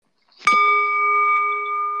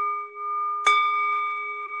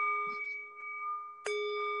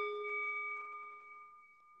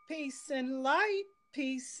Peace and light,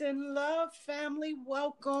 peace and love, family.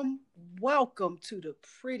 Welcome, welcome to the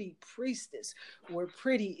Pretty Priestess, where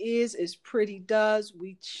pretty is pretty does.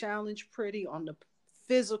 We challenge pretty on the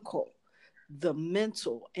physical, the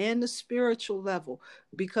mental, and the spiritual level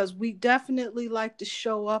because we definitely like to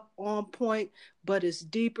show up on point, but it's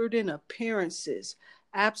deeper than appearances.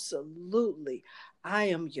 Absolutely. I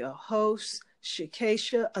am your host,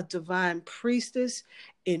 Shakesha, a divine priestess.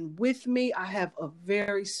 And with me, I have a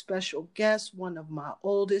very special guest, one of my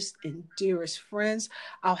oldest and dearest friends.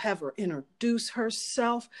 I'll have her introduce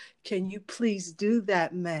herself. Can you please do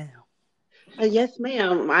that, ma'am? Yes,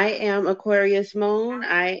 ma'am. I am Aquarius Moon.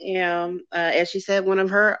 I am, as she said, one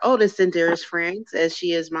of her oldest and dearest friends, as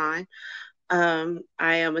she is mine. I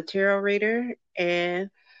am a tarot reader,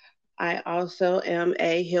 and I also am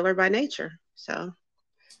a healer by nature. So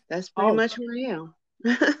that's pretty Oh, much who I am.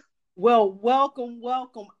 well, welcome,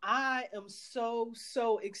 welcome. I am so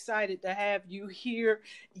excited to have you here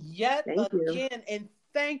yet Thank you. again. And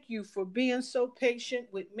thank you for being so patient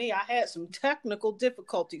with me. I had some technical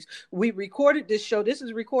difficulties. We recorded this show. This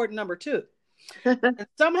is recording number 2. And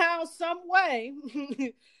somehow, some way,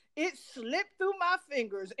 it slipped through my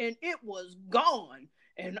fingers and it was gone.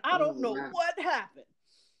 And I Oh, don't know wow. what happened.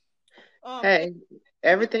 And Hey, you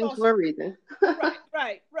everything know, for a reason.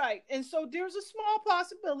 right. And so there's a small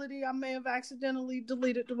possibility I may have accidentally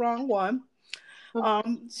deleted the wrong one.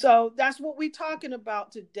 So that's what we're talking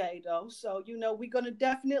about today, though. So, we're going to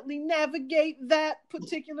definitely navigate that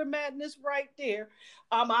particular madness right there.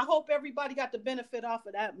 I hope everybody got the benefit off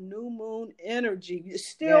of that new moon energy. It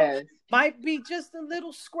still Yes. might be just a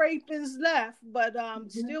little scrapings left, but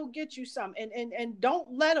Mhm. still get you some. And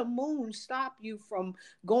don't let a moon stop you from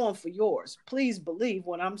going for yours. Please believe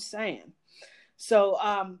what I'm saying. So,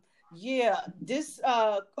 yeah, this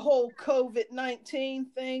whole COVID-19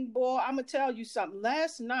 thing, boy, I'm gonna tell you something.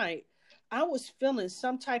 Last night, I was feeling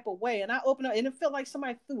some type of way, and I opened up, and it felt like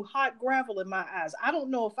somebody threw hot gravel in my eyes. I don't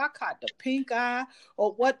know if I caught the pink eye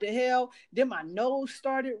or what the hell. Then my nose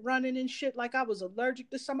started running and shit like I was allergic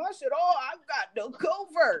to something. I said, "Oh, I got the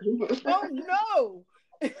covert. Oh no."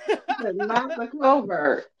 Not the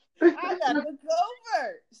covert. I got the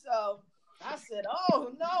covert. So I said,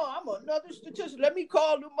 "Oh no, I'm another statistic. Let me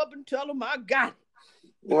call them up and tell them I got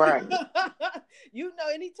Right. it."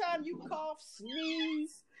 Anytime you cough,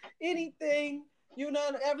 sneeze, anything,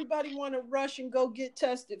 everybody want to rush and go get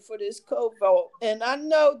tested for this COVID. And I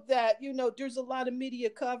know that there's a lot of media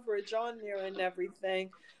coverage on there and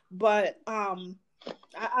everything, but I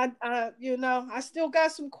still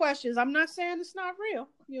got some questions. I'm not saying it's not real.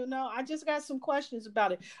 I just got some questions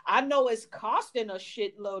about it. I know it's costing a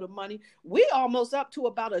shitload of money. We almost up to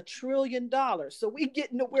about $1 trillion. So we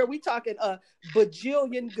getting to where we talking a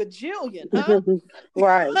bajillion, gajillion, huh?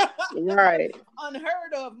 Right. Right.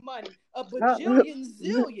 Unheard of money. A Oh, bajillion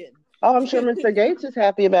zillion. I'm sure Mr. Gates is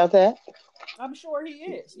happy about that. I'm sure he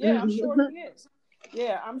is. Yeah, I'm sure he is.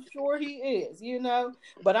 Yeah, I'm sure he is.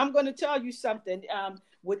 But I'm going to tell you something.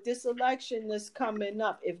 With this election that's coming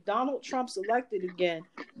up, if Donald Trump's elected again,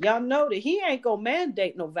 y'all know that he ain't going to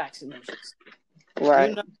mandate no vaccinations. You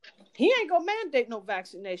Right. know, he ain't going to mandate no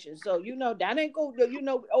vaccinations. So, that ain't going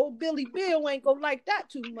to, old Billy Bill ain't going to like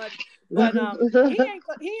that too much. But he ain't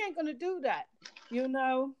going to do that, you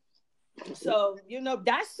know. So,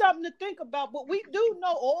 that's something to think about. But we do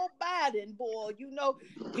know old Biden, boy,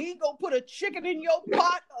 he gonna put a chicken in your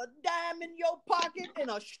pot, a dime in your pocket, and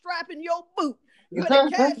a strap in your boot. You better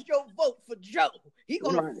cast your vote for Joe. He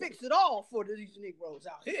gonna Right. fix it all for these Negroes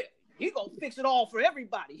out here. He gonna fix it all for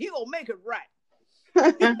everybody. He gonna make it right.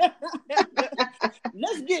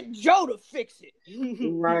 Let's get Joe to fix it.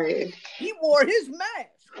 Right. He wore his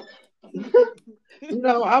mask.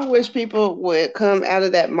 I wish people would come out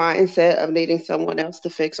of that mindset of needing someone else to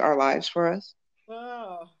fix our lives for us.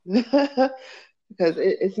 Oh, Because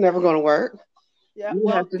it's never going to work. yeah. You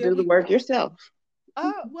have Well, to there do the we work yourself.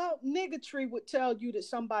 Well, Niggitry would tell you that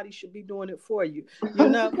somebody should be doing it for you. We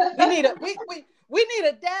need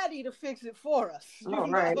a daddy to fix it for us. All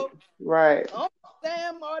right. Right. Oh,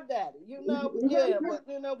 Sam or daddy. Yeah, but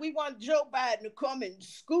we want Joe Biden to come and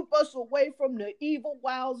scoop us away from the evil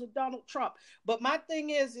wiles of Donald Trump. But my thing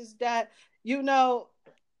is that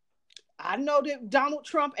I know that Donald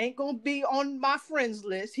Trump ain't gonna be on my friends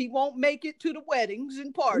list. He won't make it to the weddings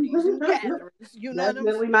and parties and gatherings. You know what I'm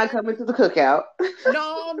Definitely not saying? coming to the cookout.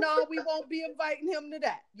 No, we won't be inviting him to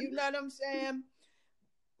that. You know what I'm saying?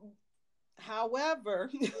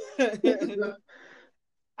 However,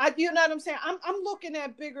 You know what I'm saying? I'm looking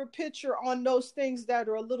at bigger picture on those things that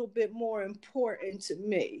are a little bit more important to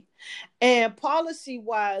me. And policy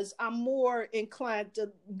wise, I'm more inclined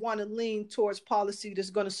to want to lean towards policy that's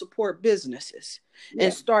going to support businesses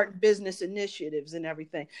and start business initiatives and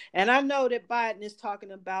everything. And I know that Biden is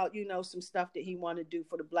talking about, some stuff that he want to do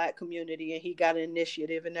for the Black community, and he got an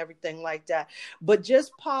initiative and everything like that. But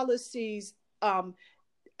just policies,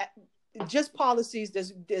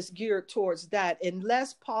 that's geared towards that, and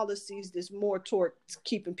less policies that's more towards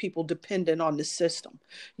keeping people dependent on the system.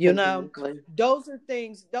 Exactly. Those are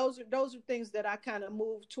things that I kind of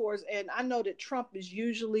move towards. And I know that Trump is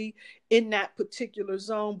usually in that particular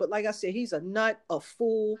zone, but like I said, he's a nut, a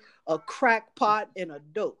fool, a crackpot, and a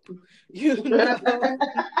dope.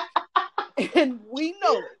 And we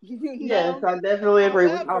know it. Yes, I definitely agree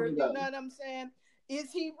with all However, of you those. know what I'm saying?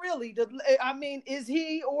 Is he really is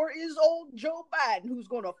he, or is old Joe Biden who's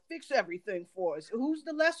going to fix everything for us? Who's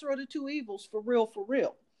the lesser of the two evils, for real, for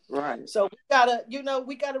real? Right. So we gotta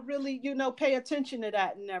really, pay attention to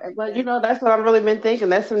that and everything. But that's what I've really been thinking.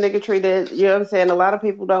 That's some niggitry that, I'm saying, a lot of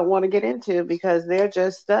people don't want to get into because they're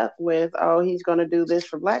just stuck with, oh, he's going to do this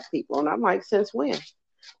for Black people. And I'm like, since when?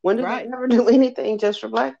 When did they ever do anything just for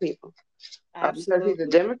Black people? Because he's a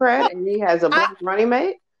Democrat and he has a Black running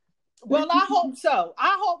mate? Well, I hope so.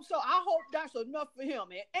 I hope that's enough for him.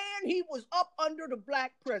 And he was up under the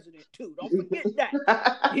Black president, too. Don't forget that.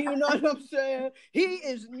 You know what I'm saying? He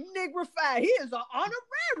is nigrified. He is an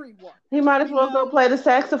honorary one. He might as well go play the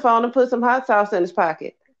saxophone and put some hot sauce in his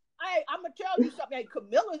pocket. Hey, I'm going to tell you something. Hey,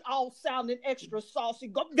 Camilla's all sounding extra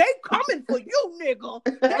saucy. They coming for you, nigga.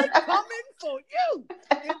 They coming for you.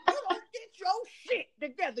 If you don't get your shit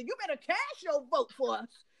together, you better cast your vote for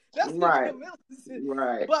us. That's what Camilla said.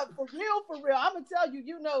 Right. But for real, I'm gonna tell you,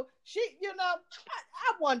 she, I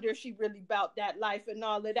wonder if she really about that life and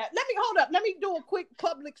all of that. Let me do a quick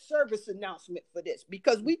public service announcement for this,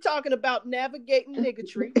 because we talking about navigating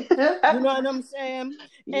niggitry. You know what I'm saying?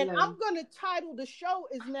 And I'm gonna title the show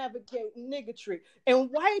is Navigating Niggitry. And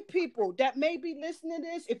white people that may be listening to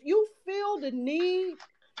this, if you feel the need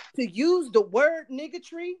to use the word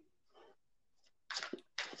niggitry,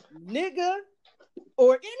 nigga,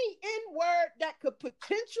 or any N-word that could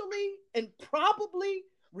potentially and probably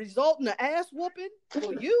result in an ass whooping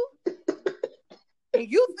for you, and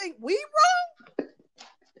you think we wrong,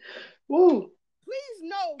 Woo. Please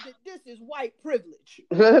know that this is white privilege.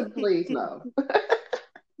 Please know.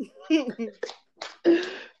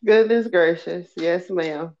 Goodness gracious. Yes,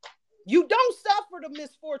 ma'am. You don't suffer the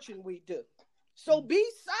misfortune we do. So be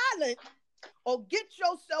silent or get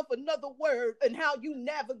yourself another word in how you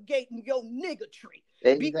navigating your niggitry.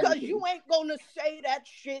 Exactly. Because you ain't gonna say that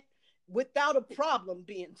shit without a problem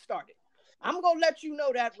being started. I'm gonna let you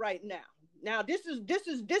know that right now. Now this is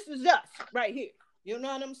us right here. You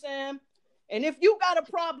know what I'm saying? And if you got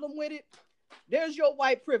a problem with it, there's your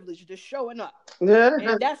white privilege just showing up.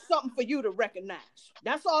 And that's something for you to recognize.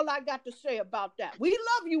 That's all I got to say about that. We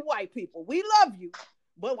love you, white people. We love you,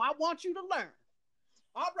 but I want you to learn.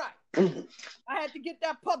 All right. I had to get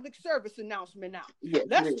that public service announcement out. Yes,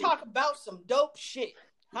 let's talk about some dope shit.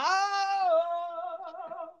 Oh,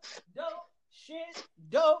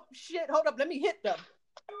 dope shit. Hold up. Let me hit them.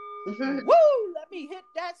 Woo! Let me hit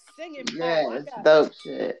that singing part. Yes, dope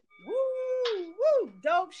shit. Woo!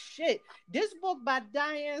 Dope shit. This book by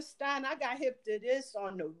Diane Stein, I got hip to this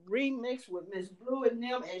on the remix with Miss Blue and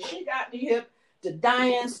them, and she got me hip to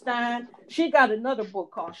Diane Stein. She got another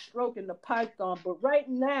book called Stroking the Python, but right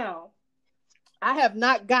now, I have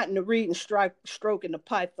not gotten to reading Stroking the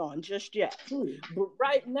Python just yet. But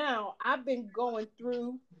right now, I've been going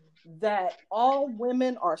through that All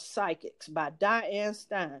Women Are Psychics by Diane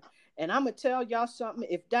Stein. And I'm going to tell y'all something.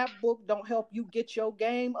 If that book don't help you get your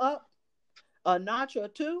game up a notch or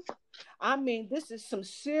two, I mean, this is some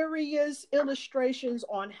serious illustrations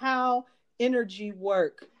on how energy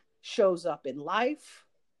work shows up in life,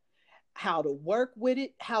 how to work with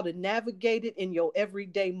it, how to navigate it in your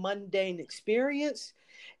everyday mundane experience.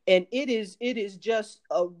 And it is just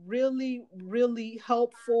a really, really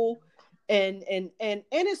helpful and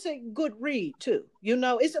it's a good read too.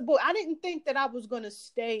 It's a book. I didn't think that I was going to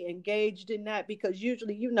stay engaged in that, because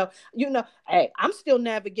usually, hey, I'm still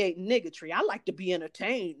navigating niggitry. I like to be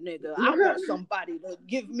entertained, nigga. I want somebody to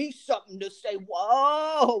give me something to say,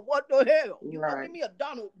 whoa, what the hell? Give me a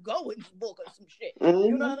Donald Goins book or some shit.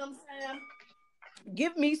 You know what I'm saying?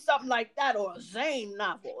 Give me something like that, or a Zane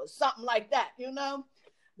novel or something like that,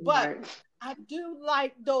 But I do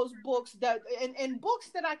like those books that and books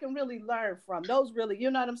that I can really learn from. Those really, you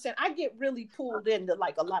know what I'm saying? I get really pulled into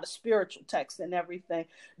like a lot of spiritual texts and everything.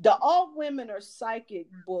 The All Women Are Psychic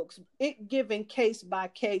books, it giving case by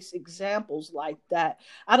case examples like that.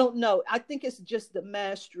 I don't know. I think it's just the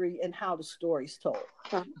mastery and how the story's told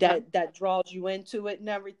that draws you into it and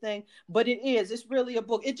everything. But it's really a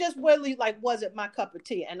book. It just really like wasn't my cup of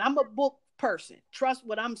tea. And I'm a book person. Trust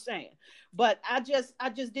what I'm saying. But I just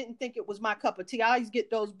didn't think it was my cup of tea. I always get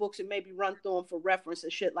those books and maybe run through them for reference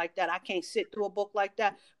and shit like that. I can't sit through a book like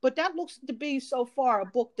that. But that looks to be so far a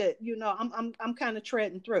book that, I'm kind of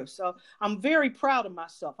treading through. So I'm very proud of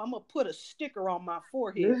myself. I'm gonna put a sticker on my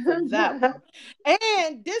forehead for that one.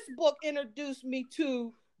 And this book introduced me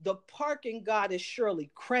to the parking goddess Shirley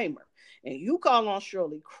Kramer. And you call on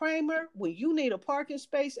Shirley Kramer when you need a parking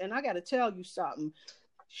space. And I got to tell you something.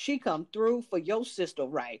 She come through for your sister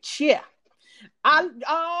right. Yeah.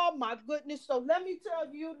 Oh my goodness. So let me tell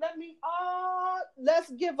you, let's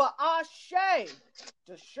give a ashe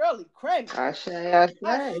to Shirley Kramer. Ashe to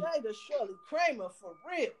Shirley Kramer for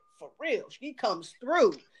real. For real. She comes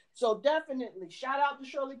through. So definitely shout out to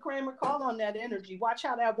Shirley Kramer. Call on that energy. Watch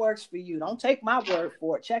how that works for you. Don't take my word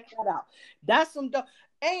for it. Check that out. That's some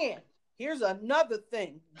and here's another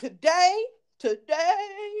thing. Today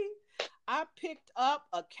I picked up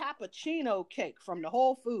a cappuccino cake from the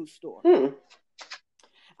Whole Foods store.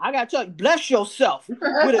 I got to tell you, bless yourself with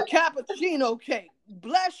a cappuccino cake.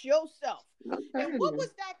 Bless yourself. Okay. And what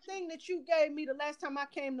was that thing that you gave me the last time I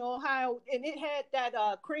came to Ohio? And it had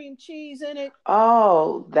that cream cheese in it.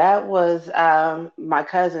 Oh, that was my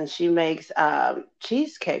cousin. She makes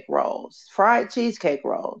cheesecake rolls, fried cheesecake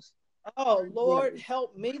rolls. Oh, Lord,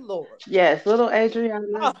 help me, Lord. Yes, little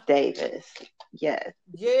Adriana Davis. Yes.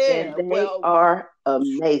 Yeah. And they are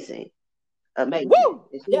amazing. Amazing. Woo!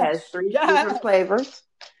 She has 3 different flavors.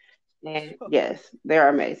 And yes, they're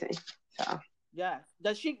amazing. So yeah.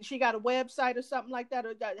 Does she got a website or something like that?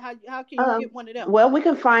 Or how can you get one of them? Well, we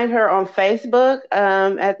can find her on Facebook.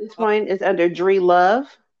 At this point, it's under Dri Love,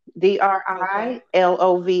 DRILOVE.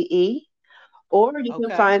 Or you can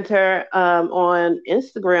find her on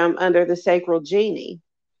Instagram under the Sacral Genie.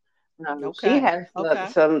 She has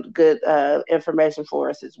some good information for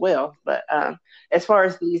us as well. But as far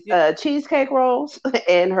as these cheesecake rolls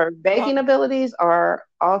and her baking abilities are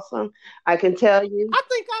awesome. I can tell you. I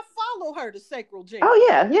think I follow her, the Sacral Genie. Oh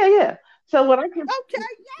yeah. So what I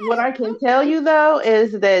can tell you though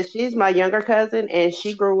is that she's my younger cousin and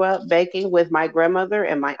she grew up baking with my grandmother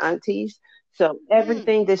and my aunties. So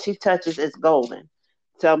everything that she touches is golden.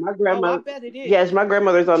 So my grandmother, I bet it is. Yes, my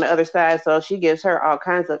grandmother's on the other side, so she gives her all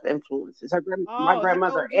kinds of influences. My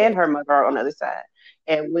grandmother and her mother are on the other side,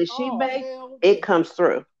 and when she bakes, it comes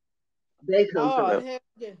through. They come through. Hell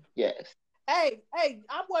yeah. Yes. Hey,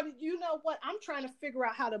 you know what? I'm trying to figure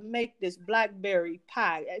out how to make this blackberry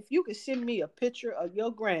pie. If you could send me a picture of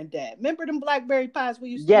your granddad. Remember them blackberry pies we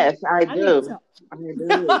used to make? Yes, I do. I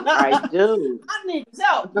do. I need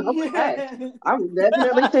help. Okay. I will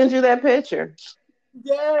definitely send you that picture.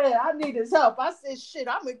 Yeah, I need his help. I said, shit,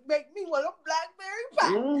 I'm going to make me one of blackberry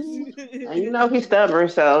pies. And you know he's stubborn,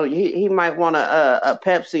 so he might want a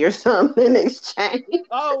Pepsi or something in exchange.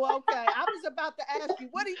 Oh, okay. I was about to ask you,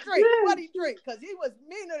 what he drink? Because he was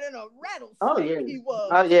meaner than a rattlesnake. Oh, yeah. He was.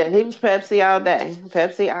 Oh, yeah. He was Pepsi all day.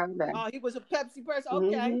 Oh, he was a Pepsi person?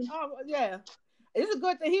 Okay. Mm-hmm. Oh, yeah. It's a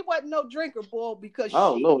good thing he wasn't no drinker, boy, because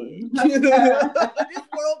Lord. This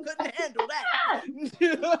world couldn't handle that.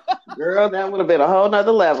 Girl, that would have been a whole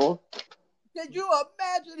nother level. Can you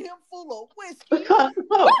imagine him full of whiskey?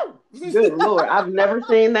 Good Lord, I've never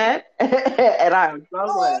seen that, and I'm so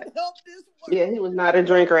glad. Yeah, he was not a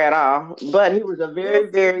drinker at all, but he was a very,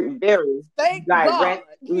 very, very direct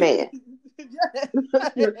man. I'm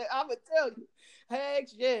gonna tell you. Heck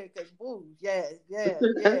yeah, because booze, yeah.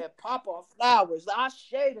 Papa Flowers, I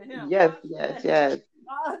shade to him. Yes.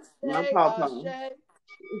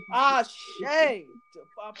 I shade to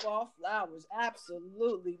Papa Flowers.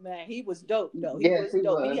 Absolutely, man. He was dope, though. He was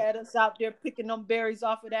dope. He had us out there picking them berries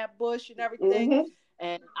off of that bush and everything. Mm-hmm.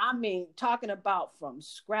 And I mean, talking about from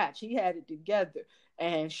scratch, he had it together.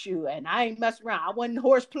 And shoot, and I ain't messing around. I wasn't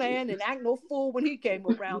horse playing and act no fool when he came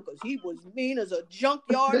around because he was mean as a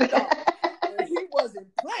junkyard dog. He wasn't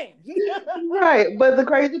playing. Right. But the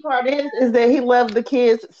crazy part is that he loved the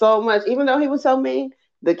kids so much. Even though he was so mean,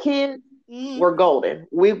 the kids were golden.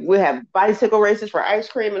 We have bicycle races for ice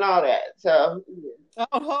cream and all that. So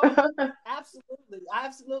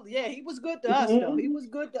Absolutely. Yeah, he was good to us though. He was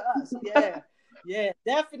good to us. Yeah,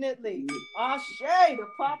 definitely. Ashe to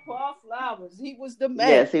Papa Flowers. He was the man.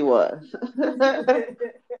 Yes, he was.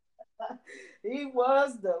 He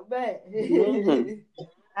was the Mm-hmm. man.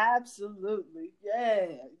 Absolutely. Yeah,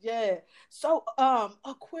 yeah. So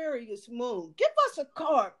Aquarius Moon, give us a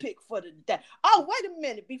card pick for the day. Oh, wait a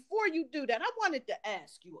minute. Before you do that, I wanted to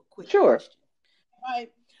ask you a quick Sure. question.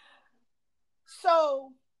 Right.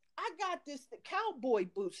 So I got this, the cowboy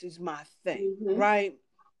boots is my thing, Mm-hmm. right?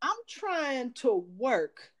 I'm trying to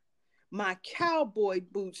work my cowboy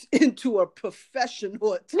boots into a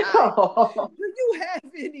professional attire. Do you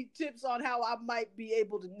have any tips on how I might be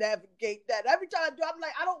able to navigate that? Every time I do, I'm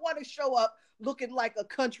like, I don't want to show up looking like a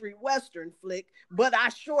country western flick, but I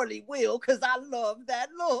surely will because I love that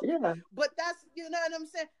look. Yeah. But that's, you know what I'm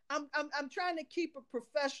saying. I'm trying to keep it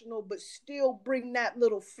professional, but still bring that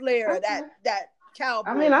little flair of Okay. that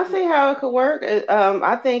I mean, cowboy I look. see how it could work.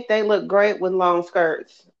 I think they look great with long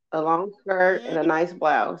skirts, a long skirt and a Mm, nice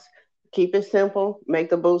blouse. Keep it simple. Make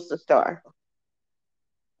the boots a star.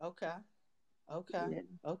 okay, okay, Yeah.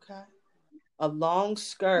 okay. A long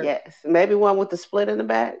skirt. Yes, maybe one with the split in the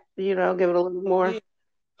back. Give it a little more Yeah,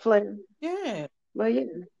 flair. yeah. But yeah.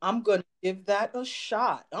 I'm gonna give that a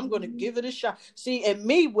shot. I'm gonna Mhm. give it a shot. See, and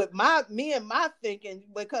me with my thinking,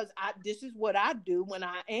 because I this is what I do when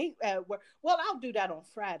I ain't at work. Well, I'll do that on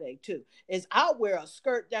Friday too. Is I'll wear a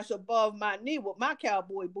skirt that's above my knee with my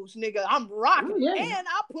cowboy boots, nigga. I'm rocking Oh it, yeah. and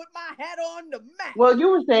I'll put my hat on to Well, match. you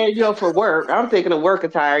were saying, Cause for I don't work. give I'm thinking of work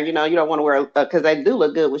attire. You don't want to wear because they do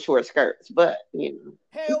look good with short skirts. But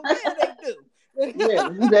hell yeah they do. yeah,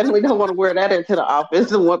 you definitely don't want to wear that into the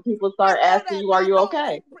office. And when people I start know asking that. you, "Are I you know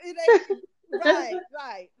okay?" it ain't right,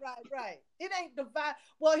 right, right, right. It ain't the vibe.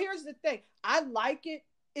 Well, here's the thing. I like it.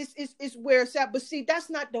 It's where it's at. But see, that's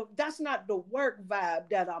not the work vibe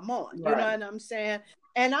that I'm on. You know Right. what I'm saying?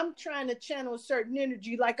 And I'm trying to channel a certain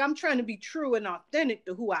energy. Like I'm trying to be true and authentic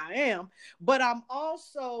to who I am, but I'm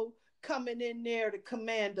also coming in there to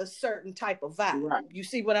command a certain type of vibe. Right. You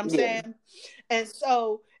see what I'm Yeah. saying? And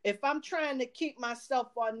so if I'm trying to keep myself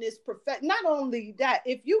on this not only that,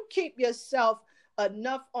 if you keep yourself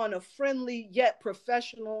enough on a friendly yet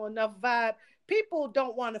professional enough vibe, people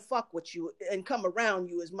don't want to fuck with you and come around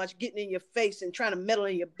you as much, getting in your face and trying to meddle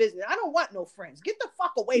in your business. I don't want no friends. Get the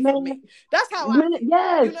fuck away from Man, me. That's how I man, feel.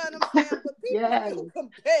 You yes, know what I'm saying? But people yes. feel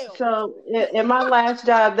compelled So to. in my last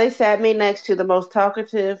job, they sat me next to the most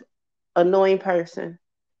talkative, annoying person.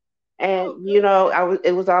 And Oh, good.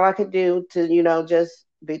 it was all I could do to, just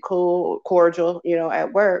be cool, cordial,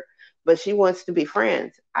 at work. But she wants to be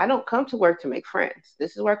friends. I don't come to work to make friends.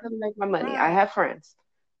 This is where I come to make my money. I Right. have friends,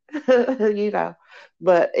 you know.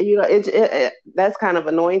 But that's kind of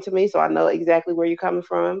annoying to me. So I know exactly where you're coming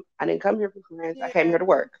from. I didn't come here for friends. I came here Yeah. to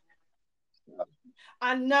work.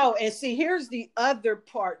 I know. And see, here's the other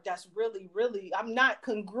part that's really, really, I'm not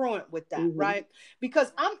congruent with that, Hmm. right?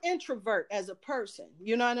 Because I'm introvert as a person,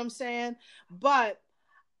 you know what I'm saying? But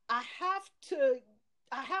I have to,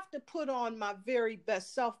 I have to put on my very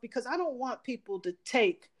best self because I don't want people to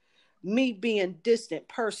take me being distant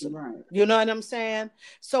personal. Right. You know what I'm saying?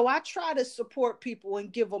 So I try to support people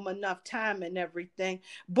and give them enough time and everything.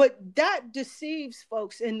 But that deceives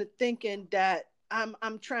folks into thinking that I'm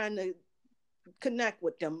trying to connect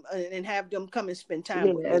with them and have them come and spend time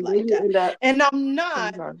Yeah, with me and then like you that. end up. And I'm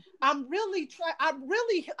not. Okay. I'm really try. I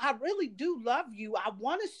really do love you. I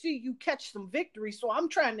want to see you catch some victory. So I'm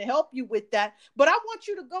trying to help you with that. But I want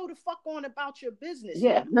you to go to fuck on about your business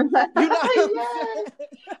Yeah. now. You know what I'm Yes.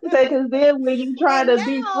 saying? Because then when you try And to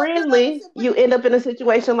be now, you know what I'm friendly, saying? But you end up in a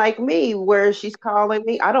situation like me where she's calling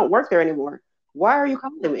me. I don't work there anymore. Why are you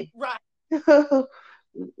calling me? right,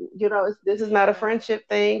 This is not a yeah, friendship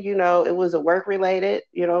thing. It was a work related.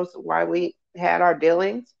 So why we had our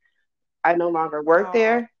dealings. I no longer work oh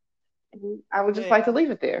there. I would just like to yeah,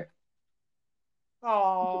 leave it there.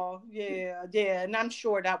 oh yeah, yeah. And I'm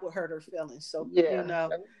sure that would hurt her feelings. So Yeah.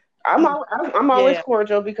 I'm I'm always yeah,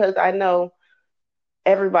 cordial because I know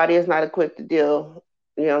everybody is not equipped to deal,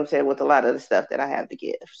 what I'm saying, with a lot of the stuff that I have to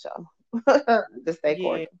give. So just stay yeah.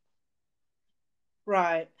 cordial.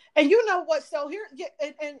 Right. And you know what? So here, yeah,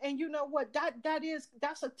 and you know what?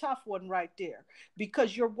 That's a tough one right there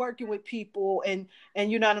because you're working with people and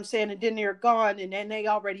you know what I'm saying, and then they're gone and then they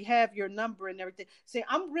already have your number and everything. See,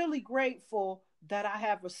 I'm really grateful that I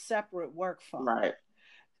have a separate work phone. Right.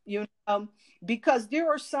 You know, because there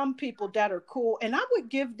are some people that are cool, and I would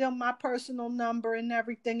give them my personal number and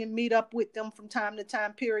everything and meet up with them from time to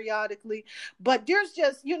time periodically. But there's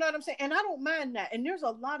just, you know what I'm saying, and I don't mind that. And there's a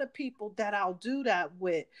lot of people that I'll do that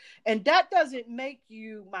with, and that doesn't make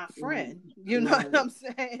you my Right. friend. You know what Right. I'm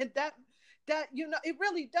saying? That it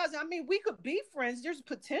really doesn't. I mean, we could be friends. There's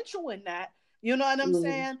potential in that. You know what I'm Hmm.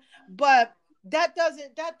 saying? But that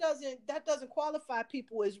doesn't qualify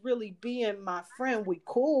people as really being my friend. We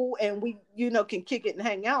cool and we can kick it and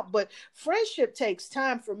hang out, but friendship takes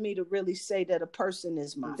time for me to really say that a person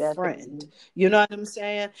is my friend. Definitely. You know what I'm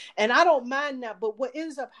saying? And I don't mind that, but what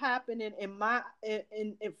ends up happening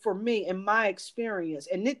for me in my experience,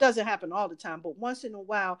 and it doesn't happen all the time, but once in a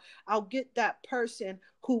while I'll get that person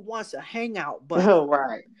who wants a hangout Oh, buddy.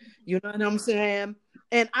 right. You know what I'm saying?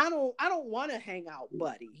 And I don't want to hang out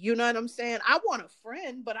buddy. You know what I'm saying? I want a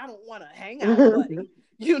friend, but I don't want a hangout buddy.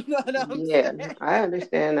 You know what I'm Yeah, saying? I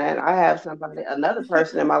understand that. I have another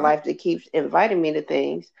person in my life that keeps inviting me to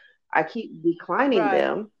things. I keep declining Right.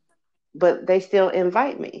 them, but they still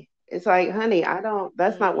invite me. It's like, honey,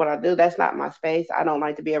 that's not Mm. what I do. That's not my space. I don't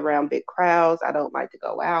like to be around big crowds. I don't like to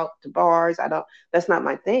go out to bars. That's not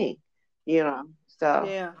my thing, you know. So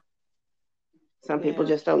Yeah. some people Yeah.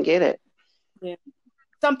 just don't get it. Yeah.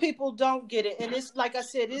 Some people don't get it, and it's like I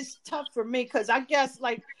said, it's tough for me because I guess,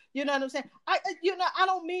 like, you know what I'm saying. I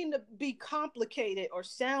don't mean to be complicated or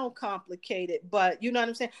sound complicated, but you know what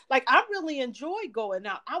I'm saying. Like, I really enjoy going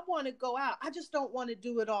out. I want to go out. I just don't want to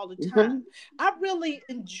do it all the time. Hmm. I really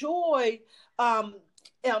enjoy um,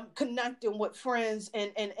 connecting with friends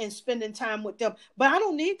and spending time with them, but I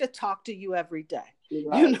don't need to talk to you every day. You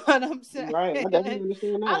Right, know what I'm saying? right. I definitely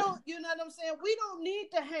understand I that. don't, you know what I'm saying? We don't need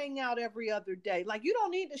to hang out every other day. Like, you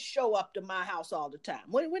don't need to show up to my house all the time.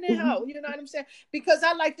 When in Hmm. hell, you know what I'm saying? Because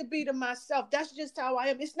I like to be to myself. That's just how I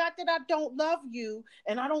am. It's not that I don't love you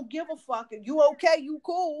and I don't give a fuck. You okay? You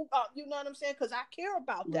cool? You know what I'm saying? Because I care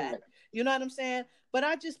about that. Right. You know what I'm saying? But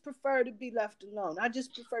I just prefer to be left alone. I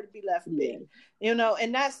just prefer to be left Yeah. be. And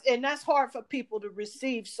that's hard for people to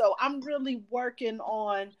receive. So I'm really working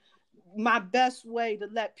on my best way to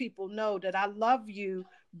let people know that I love you,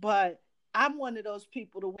 but I'm one of those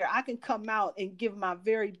people to where I can come out and give my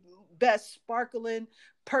very best sparkling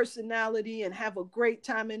personality and have a great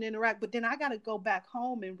time and interact, but then I got to go back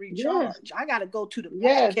home and Yes. recharge. I got to go to the bat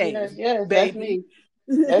Yes. Yes. cave, Yes. That's baby. me.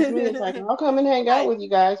 That's me. It's like I'll come and hang out Right, with you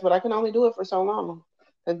guys, but I can only do it for so long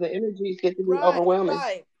because the energies get to be right, overwhelming.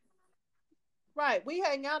 right. Right. We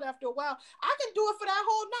hang out after a while. I can do it for that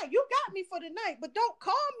whole night. You got me for the night, but don't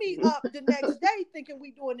call me up the next day thinking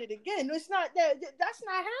we doing it again. It's not that. That's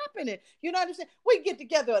not happening. You know what I'm saying? We get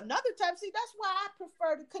together another time. See, that's why I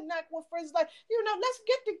prefer to connect with friends. Like, let's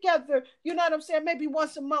get together. You know what I'm saying? Maybe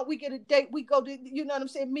once a month we get a date. We go to, you know what I'm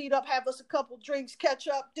saying, meet up, have us a couple drinks, catch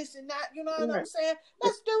up, this and that. You know what I'm Right. saying?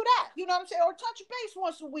 Let's do that. You know what I'm saying? Or touch base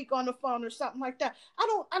once a week on the phone or something like that. I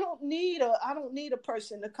don't need a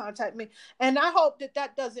person to contact me. And I hope that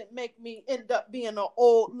that doesn't make me end up being an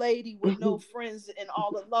old lady with no friends and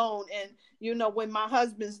all alone. And, when my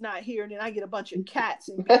husband's not here, then I get a bunch of cats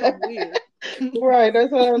and become weird. Right.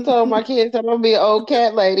 That's what I told my kids. I'm gonna be an old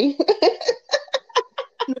cat lady.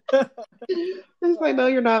 It's like, no,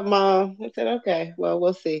 you're not, mom. I said, okay, well,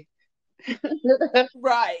 we'll see.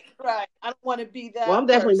 Right, right. I don't want to be Well, I'm that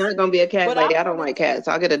definitely not person. gonna be a cat But I lady. I don't want to like be, cats.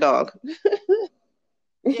 I'll get a dog.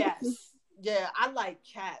 yes. Yeah, I like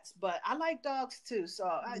cats, but I like dogs too. So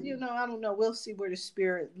I don't know. We'll see where the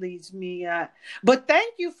spirit leads me at. But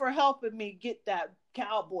thank you for helping me get that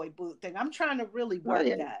cowboy boot thing. I'm trying to really Oh work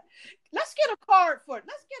yeah. that. Let's get a card for it.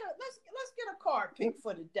 Let's get a card pick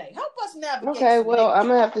for the day. Help us navigate Okay, some well, I'm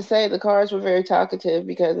gonna Niggitry. have to say the cards were very talkative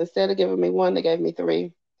because instead of giving me one, they gave me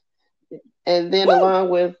three. And then Woo! along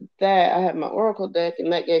with that, I have my oracle deck,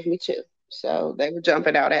 and that gave me two. So they were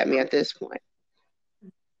jumping out at me at this point.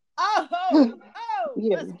 Oh, oh,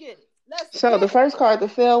 Yeah. let's get it. Let's So the get it. first card to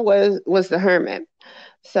fill was the Hermit.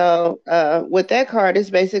 So with that card, it's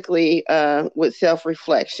basically with self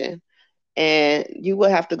reflection, and you will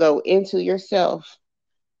have to go into yourself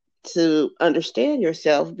to understand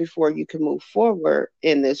yourself before you can move forward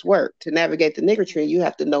in this work. To navigate the niggotry, you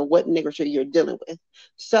have to know what niggotry you're dealing with.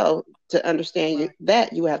 So to understand Right.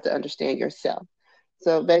 that, you have to understand yourself.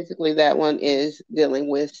 So basically, that one is dealing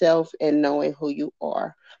with self and knowing who you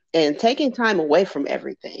are and taking time away from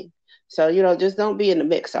everything. So, just don't be in the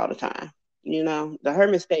mix all the time. The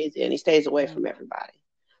hermit stays in, he stays away Mm, from everybody.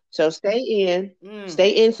 So stay in, mm,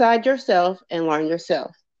 stay inside yourself and learn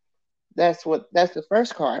yourself. That's the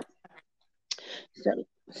first card. So,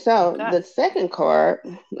 so okay. the second card,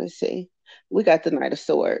 let's see, we got the Knight of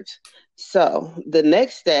Swords. So the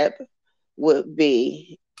next step would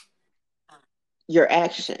be your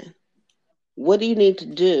action. What do you need to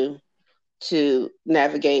do to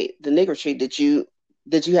navigate the niggotry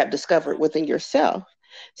that you have discovered within yourself?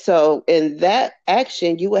 So in that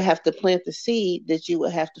action, you would have to plant the seed that you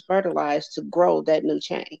would have to fertilize to grow that new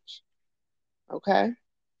change. Okay.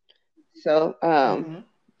 So Mm-hmm.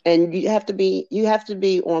 and you have to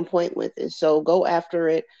be on point with it. So go after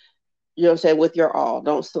it You know what I'm saying? With your all.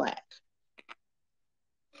 Don't slack.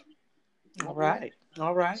 All right.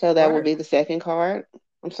 All right. So that would Word. be the second card.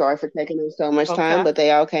 I'm sorry for taking up so much time, Okay. but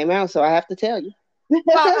they all came out, so I have to tell you.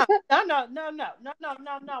 No, no, no, no, no, no,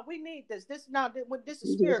 no, no. We need this. This is not this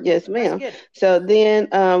is Yes, spirit yes, moving. Let's ma'am. get it. So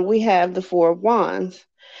then we have the Four of Wands.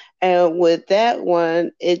 And with that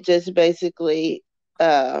one, it just basically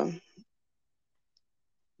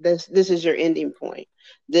this is your ending point.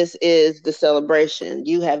 This is the celebration.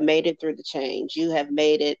 You have made it through the change. You have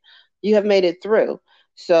made it through.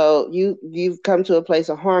 So you've come to a place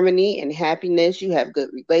of harmony and happiness. You have good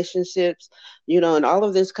relationships, and all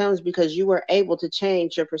of this comes because you were able to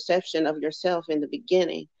change your perception of yourself in the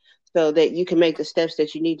beginning so that you can make the steps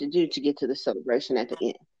that you need to do to get to the celebration at the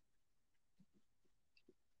end.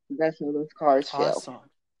 That's how those cards feel. Awesome.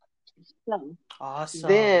 So Awesome.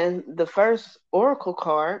 then the first oracle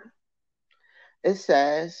card, it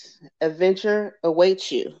says, adventure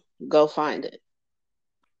awaits you. Go find it.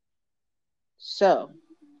 So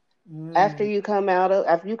Mm. after you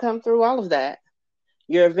come through all of that,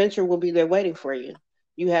 your adventure will be there waiting for you.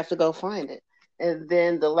 You have to go find it. And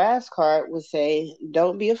then the last card would say,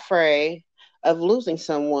 don't be afraid of losing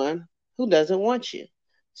someone who doesn't want you.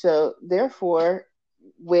 So therefore,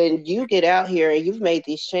 when you get out here and you've made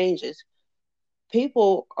these changes,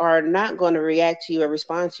 people are not going to react to you or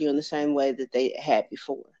respond to you in the same way that they had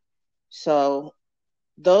before. So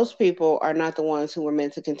those people are not the ones who were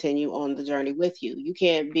meant to continue on the journey with you. You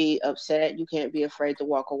can't be upset. You can't be afraid to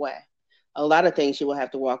walk away. A lot of things you will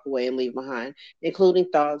have to walk away and leave behind, including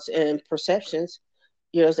thoughts and perceptions,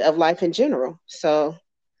 of life in general. So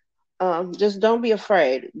just don't be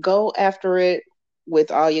afraid. Go after it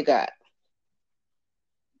with all you got.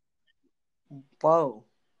 Whoa.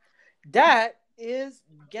 That is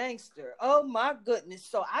gangster. Oh my goodness.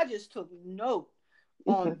 So I just took note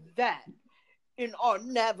on that in our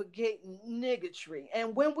navigating niggitry.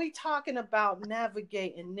 And when we talking about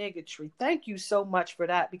navigating niggitry, thank you so much for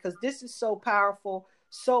that because this is so powerful,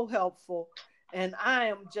 so helpful. And I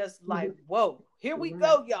am just like, whoa, here we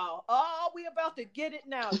go, y'all. Oh, we about to get it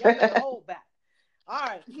now. Y'all better hold back. All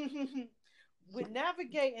right. With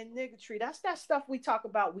navigating niggitry, that's that stuff we talk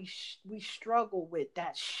about. We struggle with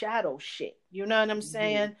that shadow shit. You know what I'm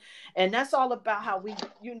saying? And that's all about how we,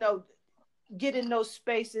 get in those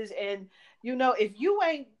spaces. And if you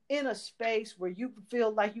ain't in a space where you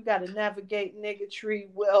feel like you got to navigate niggitry,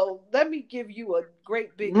 well, let me give you a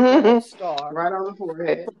great big gold star Right on the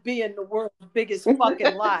forehead. for being the world's biggest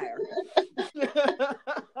fucking liar.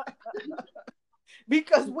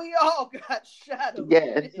 Because we all got shadow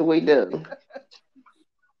Yes, shit. we do.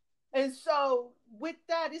 And so with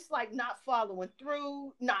that, it's like not following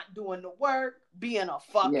through, not doing the work, being a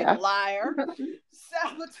fucking Yeah. liar, Yes.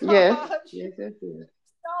 sabotage. Yes, yes, yes.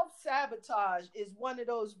 Self sabotage is one of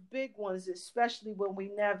those big ones, especially when we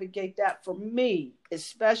navigate that. For me,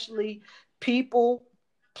 especially people,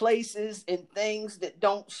 places, and things that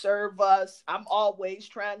don't serve us. I'm always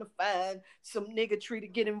trying to find some niggotry to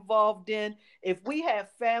get involved in. If we have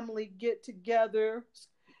family get together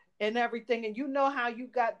and everything, and you know how you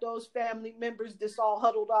got those family members that's all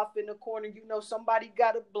huddled off in the corner, somebody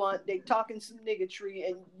got a blunt, they talking some niggotry,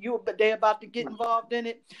 and but they about to get involved in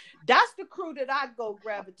it. That's the crew that I go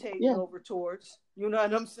gravitating Yeah. over towards, you know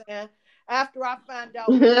what I'm saying, after I find out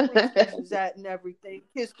where the priestess is at and everything,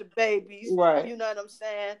 kiss the babies, Right. you know what I'm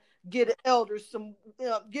saying, give the elders some,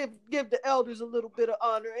 give the elders a little bit of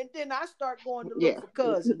honor, and then I start going to look Yeah. for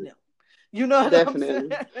cousin them. You know what I'm saying?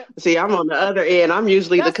 Definitely. See, I'm on the other end. I'm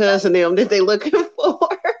usually the That's cousin them that they looking for.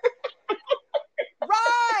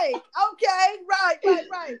 right. Okay. Right.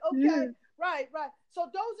 Okay. Right. So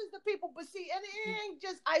those is the people, but see, and it ain't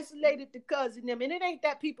just isolated to cousin them, and it ain't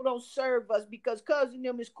that people don't serve us because cousin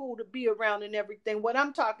them is cool to be around and everything. What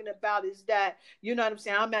I'm talking about is that, you know what I'm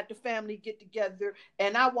saying, I'm at the family get together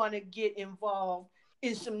and I want to get involved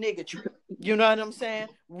in some niggotry. You know what I'm saying?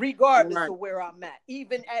 Regardless Right. of where I'm at,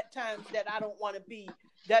 even at times that I don't want to be,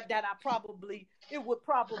 that I probably, it would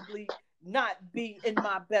probably not be in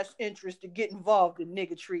my best interest to get involved in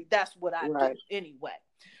niggotry. That's what I do Right. anyway.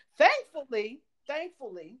 Thankfully,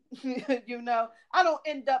 I don't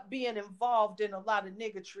end up being involved in a lot of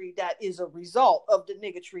niggotry that is a result of the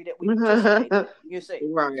niggotry that we participate in. You see.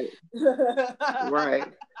 Right.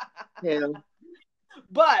 Right. Yeah.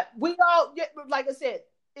 But we all, like I said,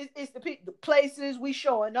 it's the places we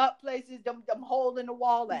showing up, places them hole in the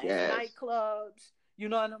wall ass Yes. nightclubs. You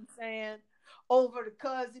know what I'm saying? Over to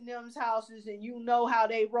cousin them's houses, and you know how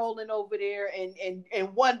they rolling over there,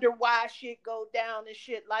 and wonder why shit go down and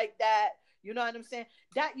shit like that. You know what I'm saying?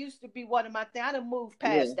 That used to be one of my things. I done moved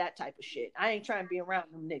Yeah. past that type of shit. I ain't trying to be around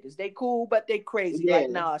them niggas. They cool, but they crazy, Yeah. like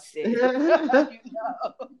Nas said. You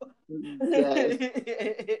Yes. know.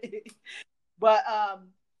 But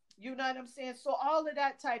you know what I'm saying? So all of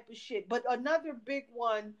that type of shit. But another big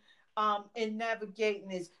one in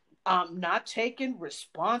navigating is not taking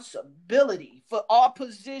responsibility for our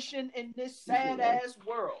position in this sad Yeah. ass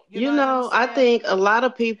world. You You know what I'm know, I saying? think a lot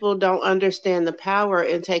of people don't understand the power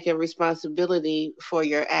in taking responsibility for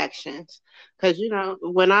your actions. Because,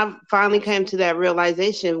 when I finally came to Absolutely. that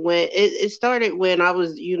realization, when it started when I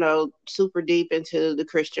was, super deep into the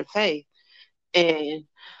Christian faith. And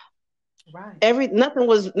Right. nothing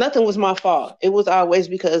was my fault. It was always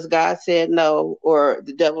because God said no or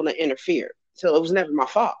the devil interfered. So it was never my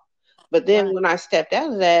fault. But then Right. when I stepped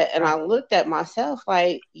out of that and I Right. looked at myself,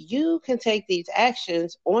 like, you can take these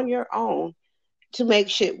actions on your own to make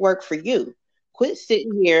shit work for you. Quit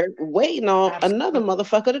sitting here waiting on another Absolutely.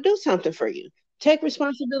 motherfucker to do something for you. Take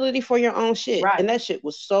responsibility for your own shit. Right. And that shit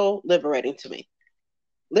was so liberating to me.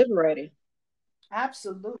 Liberating.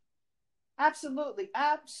 Absolutely. Absolutely,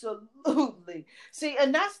 absolutely. See,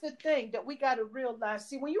 and that's the thing that we got to realize.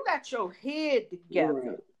 See, when you got your head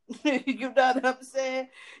together, Right. you know what I'm saying?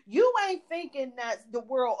 You ain't thinking that the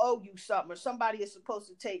world owe you something or somebody is supposed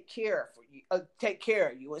to take care for you, take care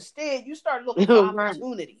of you. Instead, you start looking for Right.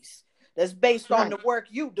 opportunities that's based on Right. the work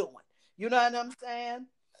you doing. You know what I'm saying?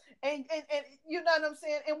 And you know what I'm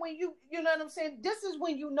saying? And when you know what I'm saying, this is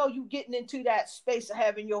when you know you getting into that space of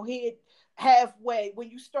having your head halfway when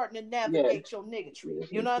you starting to Yeah. navigate your niggitry.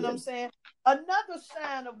 Yes, You yes, know what I'm yes. saying? Another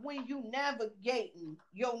sign of when you navigating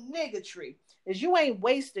your niggitry is you ain't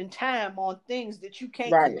wasting time on things that you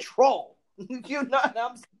can't Right. control. You know what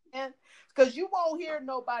I'm saying? Because you won't hear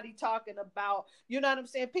nobody talking about, you know what I'm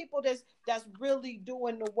saying, people that's really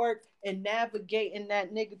doing the work and navigating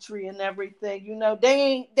that niggotry and everything.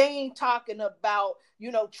 They ain't talking about,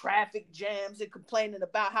 traffic jams and complaining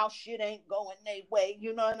about how shit ain't going their way.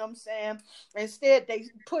 You know what I'm saying? Instead, they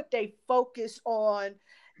put their focus on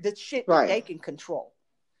the shit that Right. they can control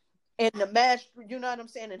and the master, you know what I'm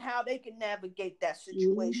saying, and how they can navigate that Mhm.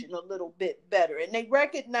 situation a little bit better. And they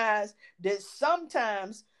recognize that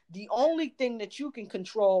sometimes the only thing that you can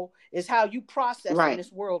control is how you process in Right.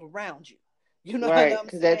 this world around you. You know what Right. I'm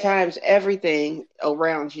Because at saying? times everything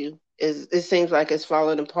around you it seems like it's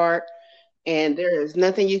falling apart, and there is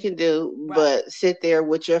nothing you can do Right. but sit there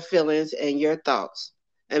with your feelings and your thoughts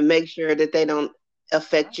and make sure that they don't Right.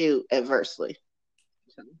 affect you adversely.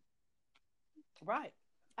 So, Right.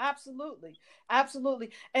 Absolutely. Absolutely.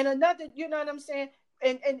 And another, you know what I'm saying?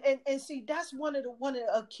 And see, that's one of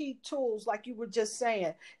the key tools, like you were just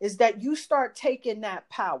saying, is that you start taking that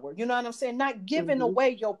power. You know what I'm saying? Not giving hmm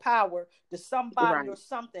away your power to somebody right. or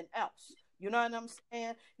something else. You know what I'm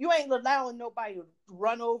saying? You ain't allowing nobody to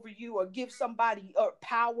run over you or give somebody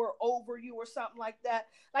power over you or something like that.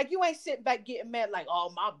 Like you ain't sitting back getting mad like,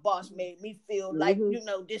 oh, my boss made me feel like, hmm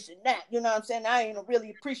this and that. You know what I'm saying? I ain't really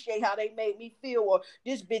appreciate how they made me feel, or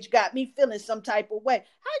this bitch got me feeling some type of way.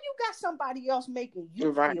 How you got somebody else making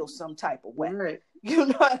you Right. feel some type of way? Right. You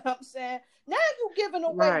know what I'm saying? Now you giving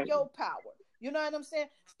away Right. your power. You know what I'm saying?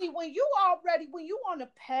 See, when you on the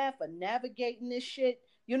path of navigating this shit,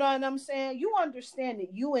 you know what I'm saying? You understand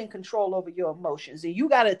that you in control over your emotions and you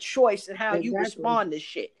got a choice in how you Exactly. respond to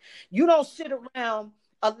shit. You don't sit around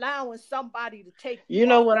allowing somebody to take you You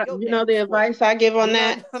know off what? of your You know damn the square. advice I give on You know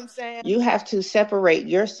that. what I'm saying? You have to separate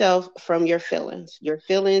yourself from your feelings. Your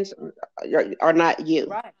feelings are not you.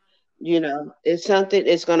 Right, It's something,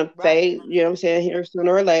 it's going to right. fade, you know what I'm saying, here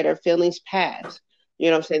sooner or later. Feelings pass. You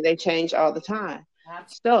know what I'm saying? They change all the time.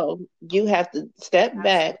 So you have to step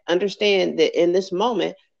back, Absolutely. understand that in this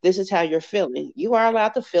moment, this is how you're feeling. You are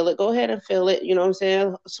allowed to feel it. Go ahead and feel it. You know what I'm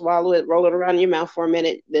saying? Swallow it, roll it around in your mouth for a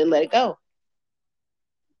minute, then let it go.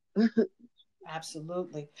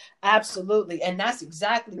 Absolutely. Absolutely. And that's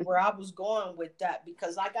exactly where I was going with that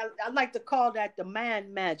because I like to call that the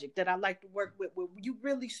mind magic that I like to work with, where you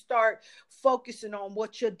really start focusing on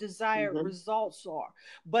what your desired hmm results are.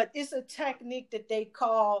 But it's a technique that they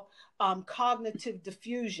call cognitive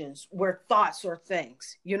diffusions, where thoughts are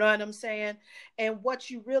things. You know what I'm saying? And what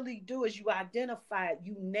you really do is you identify it,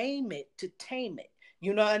 you name it to tame it.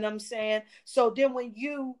 You know what I'm saying? So then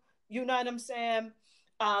you know what I'm saying?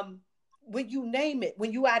 Um, when you name it,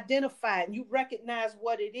 when you identify it and you recognize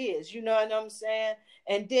what it is, you know what I'm saying?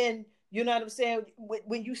 And then You know what I'm saying?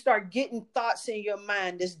 When you start getting thoughts in your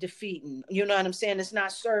mind that's defeating, you know what I'm saying? It's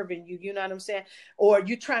not serving you, you know what I'm saying? Or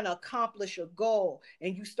you're trying to accomplish a goal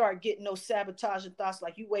and you start getting those sabotaging thoughts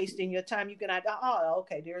like you wasting your time. You can, oh,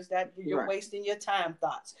 okay, there's that. You're Right. wasting your time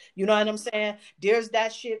thoughts. You know what I'm saying? There's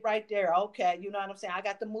that shit right there. Okay, you know what I'm saying? I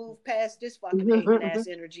got to move past this fucking hating ass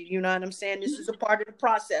energy. You know what I'm saying? This is a part of the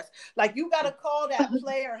process. Like you got to call that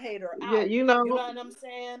player hater Yeah, out. you You know know, what I'm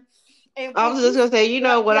saying? And I when was just you, gonna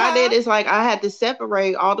say, what I did huh? is like I had to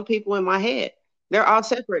separate all the people in my head. They're all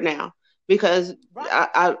separate now because Right.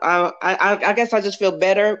 I guess I just feel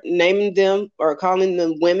better naming them or calling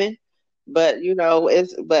them women. But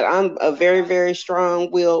but I'm a very, Okay. very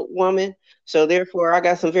strong-willed woman, so therefore I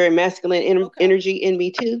got some very masculine Okay. energy in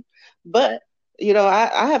me too. But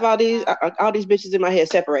I have all these bitches in my head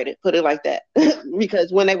separated. Put it like that,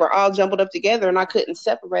 because when they were all jumbled up together and I Okay. couldn't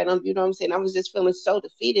separate them, you know what I'm saying? I was just feeling so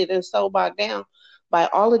defeated and so bogged down by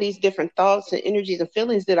all of these different thoughts and energies and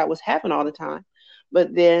feelings that I was having all the time.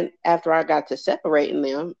 But then after I got to separating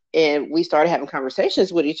them and we started having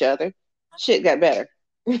conversations with each other, shit got better.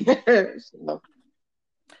 So,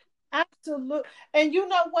 Absolutely. And you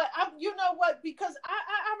know what? You know what? Because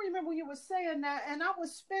I remember you were saying that, and I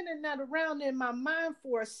was spinning that around in my mind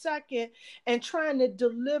for a second and trying to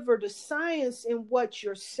deliver the science in what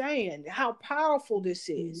you're saying, how powerful this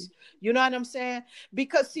is. You know what I'm saying?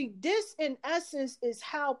 Because see, this in essence is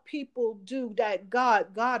how people do that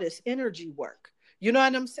goddess energy work. You know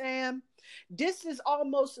what I'm saying? This is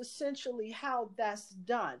almost essentially how that's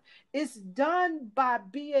done. It's done by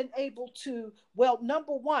being able to, well,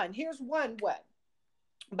 number one, here's one way,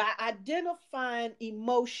 by identifying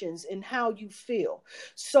emotions and how you feel.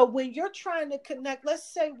 So when you're trying to connect, let's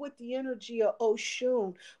say with the energy of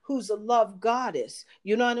Oshun, who's a love goddess,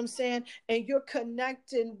 you know what I'm saying? And you're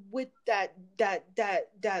connecting with that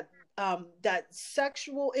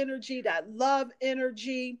sexual energy, that love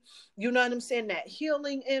energy, you know what I'm saying? That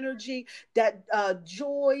healing energy, that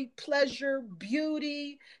joy, pleasure,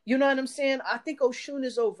 beauty, you know what I'm saying? I think Oshun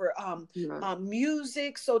is over yeah.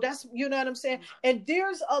 music. So that's, you know what I'm saying? And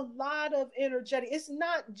there's a lot of energetic. It's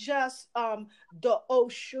not just the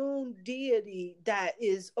Oshun deity that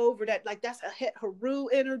is over that. Like that's a Het Haru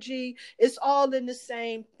energy. It's all in the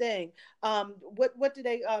same thing. What do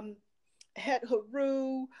they Het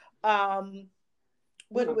Haru? Um,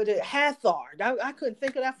 what Yeah. with it? Hathor. I couldn't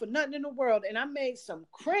think of that for nothing in the world. And I made some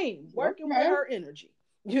cream working with Okay. her energy.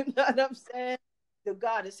 You know what I'm saying? The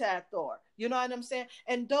goddess Hathor. You know what I'm saying?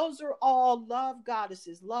 And those are all love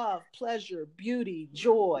goddesses: love, pleasure, beauty,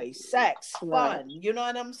 joy, sex, Right. fun. You know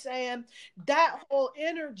what I'm saying? That whole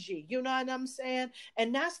energy, you know what I'm saying?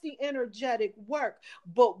 And that's the energetic work.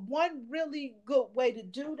 But one really good way to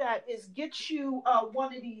do that is get you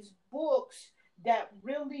one of these books that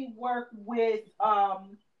really work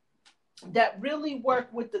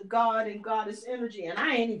with the god and goddess energy. And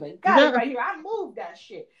I ain't even got it right here. I moved that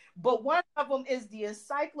shit. But one of them is the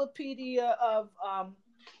encyclopedia of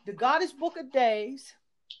the goddess book of days.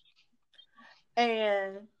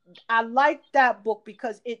 And I like that book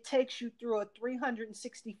because it takes you through a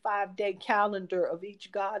 365-day calendar of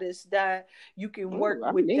each goddess that you can Ooh, work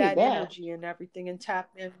I with need that that. energy and everything and tap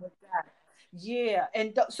in with that. Yeah.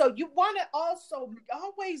 And so you want to also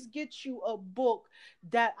always get you a book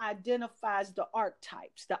that identifies the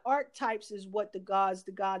archetypes. The archetypes is what the gods,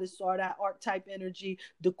 the goddess are, that archetype energy,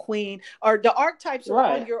 the queen, or the archetypes are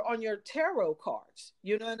Right. on your tarot cards.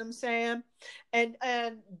 You know what I'm saying? And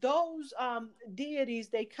those deities,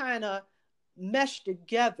 they kind of mesh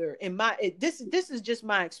together in this is just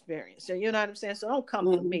my experience. So you know what I'm saying? So don't come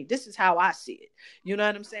for Hmm. me. This is how I see it. You know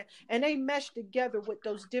what I'm saying? And they mesh together with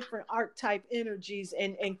those different archetype energies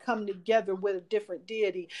and come together with a different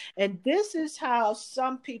deity. And this is how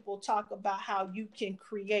some people talk about how you can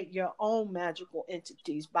create your own magical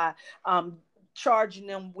entities by charging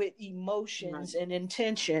them with Right. emotions and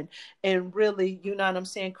intention, and really, you know what I'm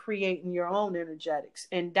saying, creating your own energetics.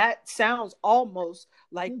 And that sounds almost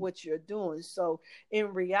like what you're doing. So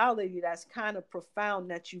in reality, that's kind of profound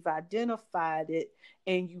that you've identified it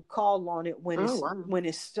and you call on it Oh wow. when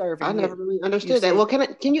it's I serving never you. really You understood that. see? Well,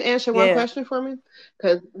 can you answer one Yeah. question for me?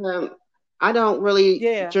 Because I don't really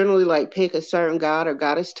Yeah. generally like pick a certain god or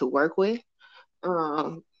goddess to work with.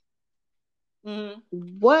 Um,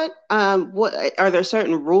 Mm-hmm. what are there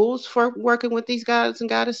certain rules for working with these gods and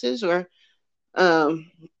goddesses, or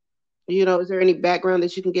um, is there any background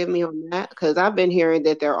that you can give me on that? Because I've been hearing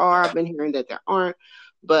that there are, I've been hearing that there aren't,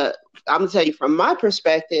 but I'm gonna tell you from my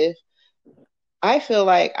perspective, I feel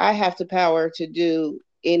like I have the power to do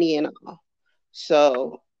any and all.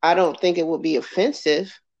 So I don't think it would be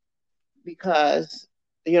offensive because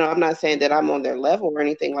I'm not saying that I'm on their level or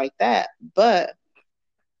anything like that, but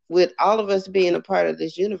with all of us being a part of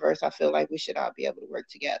this universe, I feel like we should all be able to work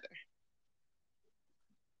together.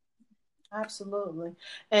 Absolutely.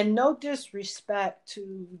 And no disrespect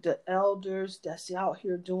to the elders that's out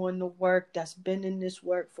here doing the work, that's been in this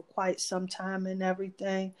work for quite some time and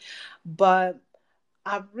everything. But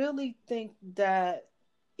I really think that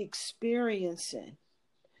experiencing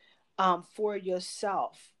for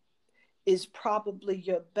yourself is probably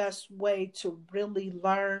your best way to really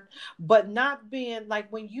learn, but not being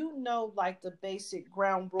like, when you know like the basic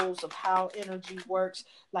ground rules of how energy works,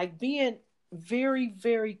 like being very,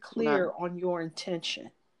 very Right. clear on your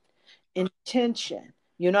intention.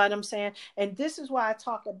 You know what I'm saying? And this is why I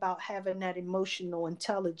talk about having that emotional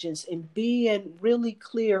intelligence and being really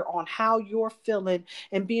clear on how you're feeling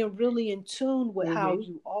and being really in tune with how Hmm.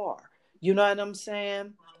 you are. You know what I'm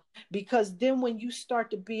saying? Because then when you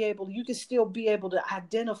start to be able, you can still be able to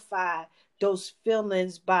identify those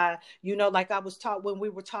feelings by, like I was taught when we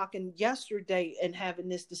were talking yesterday and having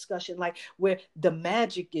this discussion, like where the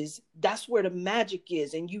magic is, that's where the magic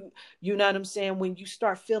is. And you know what I'm saying, when you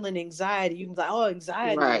start feeling anxiety, you can be like, oh,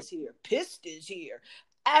 anxiety Right. is here, pissed is here,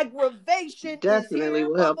 aggravation is Definitely here,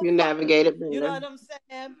 will help you motherfucker. navigate it You know better. what I'm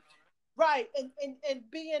saying? Right.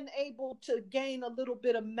 And being able to gain a little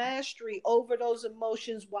bit of mastery over those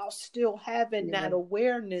emotions while still having that Yeah.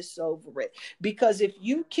 awareness over it. Because if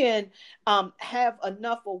you can have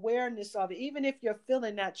enough awareness of it, even if you're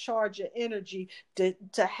feeling that charge of energy,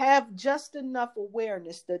 to have just enough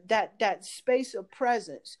awareness, that space of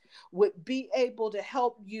presence would be able to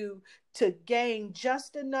help you to gain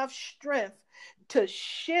just enough strength to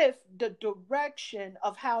shift the direction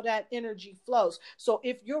of how that energy flows. So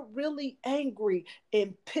if you're really angry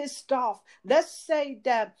and pissed off, let's say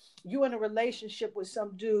that you in a relationship with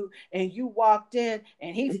some dude and you walked in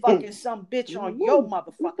and he fucking some bitch on your Woo.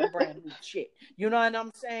 motherfucking brand new shit. You know what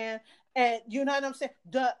I'm saying? And you know what I'm saying?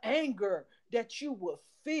 The anger that you will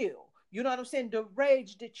feel. You know what I'm saying? The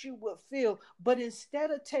rage that you would feel. But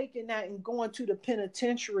instead of taking that and going to the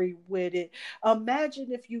penitentiary with it,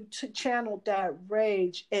 imagine if you channeled that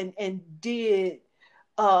rage and did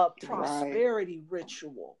a Right. prosperity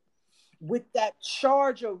ritual with that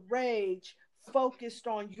charge of rage focused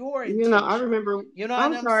on your I intention. remember, You know what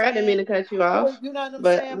I'm I'm sorry, I didn't mean saying? to cut you Or off, you know what I'm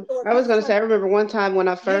but saying? Or I was it's going to say, like, I remember one time when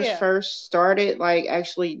I first, yeah, first started, like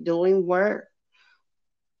actually doing work,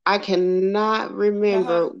 I cannot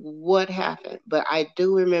remember uh-huh, what happened, but I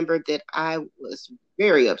do remember that I was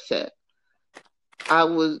very upset. I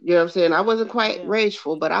was, what I'm saying? I wasn't quite yeah,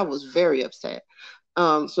 rageful, but I was very upset.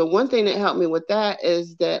 So one thing that helped me with that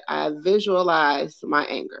is that I visualized my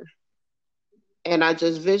anger. And I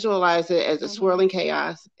just visualized it as a mm-hmm, swirling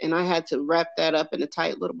chaos, and I had to wrap that up in a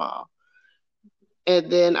tight little ball.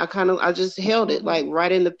 And then I just held it mm-hmm, like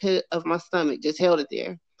right in the pit of my stomach, just held it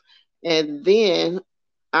there. And then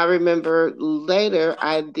I remember later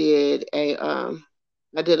I did a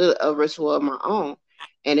ritual of my own,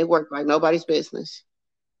 and it worked like nobody's business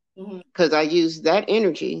mm-hmm, because I used that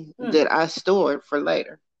energy mm, that I stored for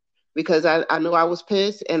later because I knew I was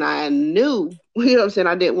pissed and I knew, what I'm saying,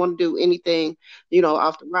 I didn't want to do anything,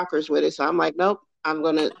 off the rockers with it. So I'm like, nope, I'm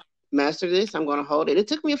going to master this. I'm going to hold it. It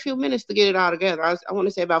took me a few minutes to get it all together. I want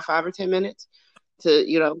to say about 5 or 10 minutes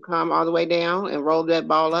to, calm all the way down and roll that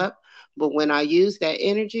ball up. But when I used that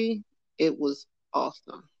energy, it was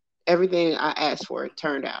awesome. Everything I asked for, it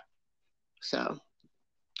turned out. So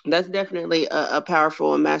that's definitely a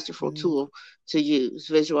powerful and masterful mm. tool to use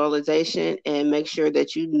visualization and make sure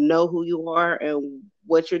that you know who you are and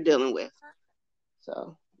what you're dealing with.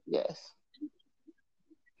 So, yes.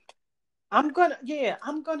 I'm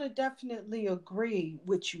gonna definitely agree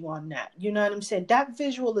with you on that. You know what I'm saying? That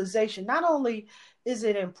visualization, not only is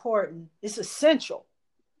it important, it's essential.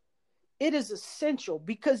 It is essential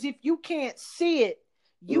because if you can't see it,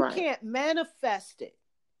 you Right. can't manifest it.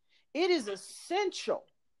 It is essential.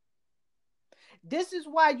 This is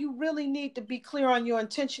why you really need to be clear on your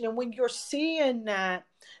intention. And when you're seeing that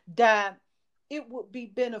it would be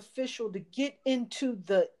beneficial to get into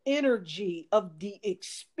the energy of the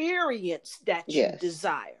experience that you Yes.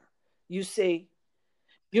 desire. You see,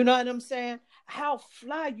 you know what I'm saying? How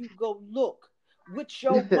fly you go look with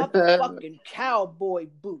your motherfucking cowboy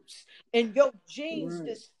boots and your jeans Right.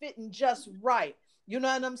 that's fitting just right. You know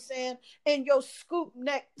what I'm saying? And your scoop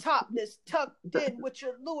neck top that's tucked in with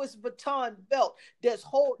your Louis Vuitton belt that's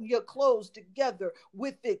holding your clothes together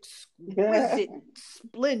with exquisite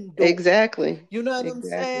splendor. Exactly. You know what I'm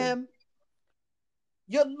Exactly. saying?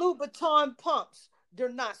 Your Louboutin pumps, they're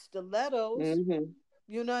not stilettos. Hmm.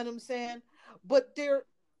 You know what I'm saying? But they're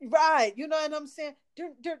Right, you know what I'm saying?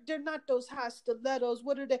 They're not those high stilettos.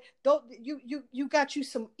 What are they? Don't you got you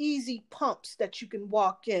some easy pumps that you can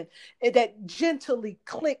walk in and that gently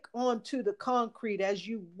click onto the concrete as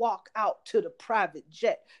you walk out to the private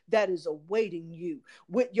jet that is awaiting you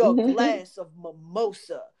with your glass of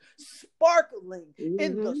mimosa sparkling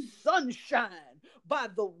in the Hmm. sunshine by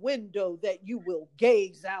the window that you will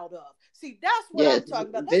gaze out of. See, that's what Yes, I'm talking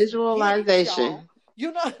about. Let's get it, visualization. y'all.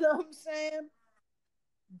 You know what I'm saying?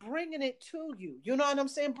 Bringing it to you. You know what I'm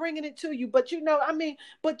saying? Bringing it to you. But I mean,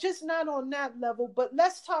 but just not on that level. But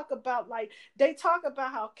let's talk about like they talk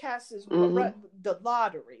about how cats is Hmm. the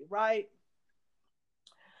lottery, right?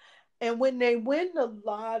 And when they win the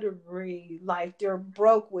lottery, like they're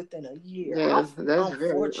broke within a year. How Yeah, that's very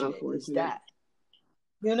unfortunate is unfortunate. that?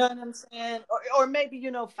 You know what I'm saying? Or maybe,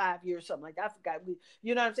 5 years, something like that. I forgot.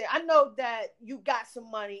 You know what I'm saying? I know that you got some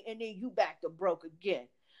money and then you back to broke again.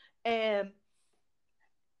 And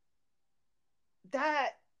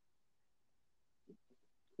that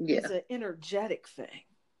is Yeah. an energetic thing.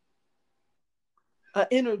 An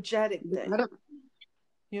energetic I thing, don't,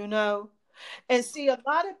 you know. And see, a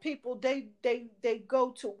lot of people they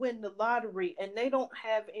go to win the lottery and they don't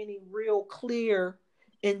have any real clear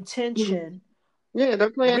intention, yeah,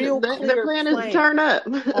 real their clear plan is to plan turn up.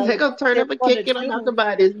 on They're gonna what turn they're up a going kick to it. I'm about to do.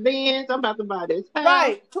 buy this Benz. I'm about to buy this house.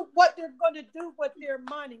 Right, to what they're going to do with their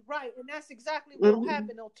money. Right, and that's exactly what'll Hmm.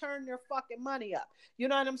 happen. They'll turn their fucking money up. You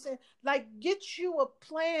know what I'm saying? Like, get you a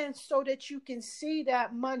plan so that you can see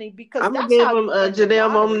that money, because I'm gonna that's give how them you a win the Janelle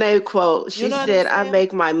lottery. Monáe quote. You She know what I'm said, "I saying?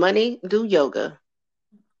 make my money do yoga.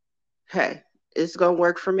 Hey, it's gonna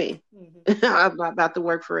work for me. Hmm. I'm about to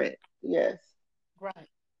work for it. Yes. Right,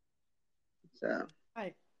 So.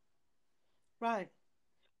 right, right.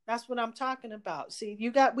 That's what I'm talking about. See, we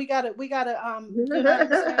gotta, you know what I'm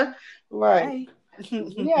saying? Right. Hey.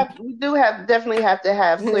 We do have definitely have to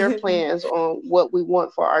have clear plans on what we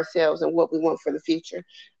want for ourselves and what we want for the future.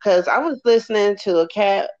 Because I was listening to a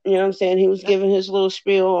cat, you know what I'm saying? He was giving his little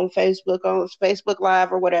spiel on his Facebook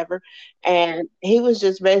Live or whatever. And he was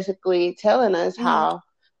just basically telling us Mhm. how,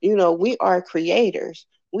 we are creators.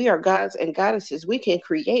 We are gods and goddesses. We can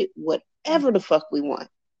create whatever the fuck we want.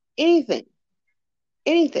 Anything.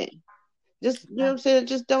 Anything. Just, you know what Right, I'm saying?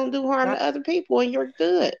 Just don't do harm right, to other people and you're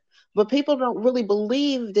good. But people don't really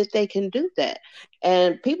believe that they can do that.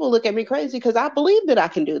 And people look at me crazy because I believe that I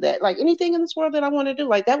can do that. Like anything in this world that I want to do.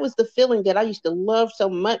 Like that was the feeling that I used to love so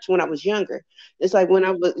much when I was younger. It's like when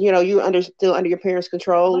I was, still under your parents'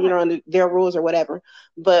 control, right, under their rules or whatever.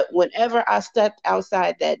 But whenever I stepped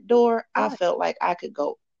outside that door, I right. felt like I could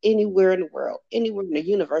go anywhere in the world, anywhere in the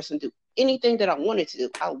universe and do anything that I wanted to do.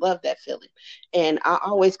 I love that feeling. And I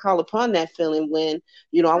always call upon that feeling when,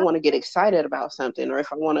 I want to get excited about something or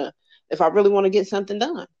if I really want to get something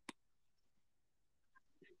done.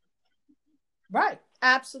 Right.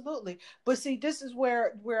 Absolutely. But see, this is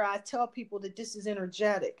where I tell people that this is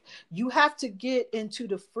energetic. You have to get into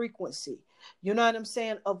the frequency. You know what I'm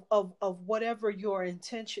saying? Of whatever your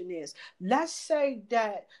intention is. Let's say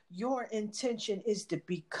that your intention is to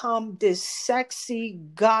become this sexy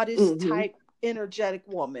goddess Hmm. type energetic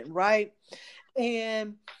woman, right?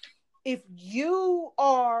 And if you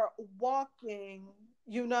are walking,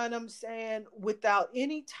 you know what I'm saying, without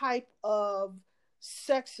any type of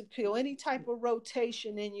sex appeal, any type of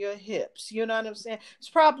rotation in your hips, you know what I'm saying? It's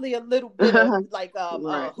probably a little bit of like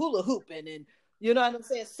Right. hula hooping and you know what I'm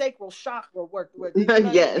saying, sacral chakra work where you know what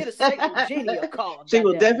I'm saying, Yes. get a sacral genie a call, She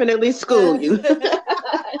will goddamn definitely school it. you.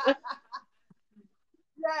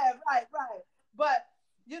 Yeah, right, right. But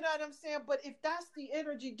you know what I'm saying? But if that's the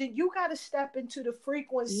energy, then you got to step into the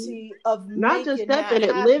frequency of Not just making step that in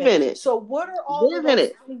it, live happen. in it. So, what are all of Live in those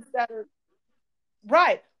it. things that are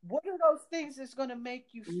right? What are those things that's going to make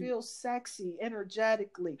you feel sexy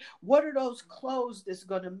energetically? What are those clothes that's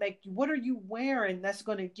going to make you? What are you wearing that's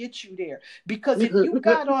going to get you there? Because if you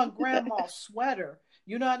got on grandma's sweater,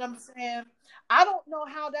 you know what I'm saying? I don't know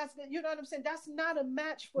how that's going to, you know what I'm saying? That's not a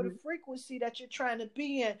match for the frequency that you're trying to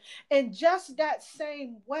be in. And just that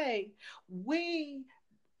same way, we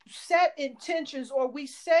set intentions or we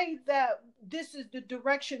say that this is the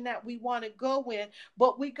direction that we want to go in,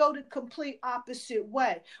 but we go the complete opposite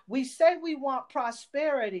way. We say we want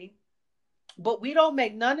prosperity, but we don't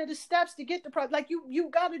make none of the steps to get the like you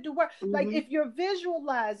got to do work. Like Hmm. if you're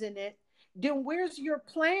visualizing it, then where's your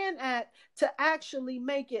plan at to actually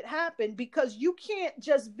make it happen? Because you can't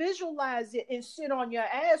just visualize it and sit on your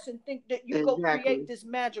ass and think that you go create Exactly. this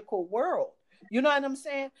magical world. You know what I'm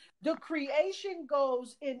saying? The creation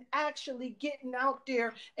goes in actually getting out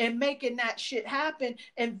there and making that shit happen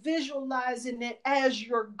and visualizing it as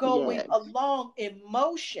you're going Yes. along in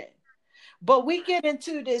motion. But we get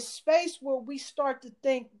into this space where we start to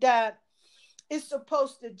think that it's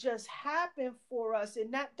supposed to just happen for us,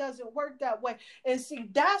 and that doesn't work that way. And see,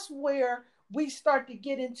 that's where we start to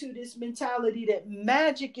get into this mentality that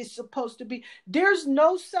magic is supposed to be. There's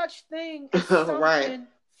no such thing as Right. something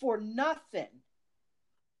for nothing.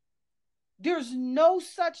 There's no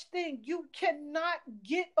such thing. You cannot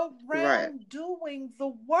get Right. around doing the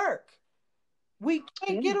work. We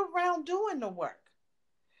can't Yeah. get around doing the work.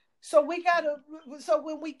 So we gotta. So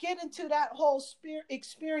when we get into that whole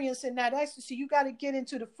experience and that ecstasy, you got to get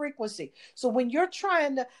into the frequency. So when you're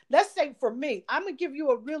trying to, let's say for me, I'm gonna give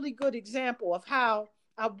you a really good example of how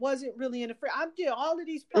I wasn't really in the free. I did all of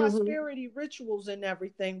these Hmm. prosperity rituals and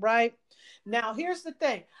everything, right? Now here's the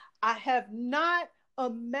thing: I have not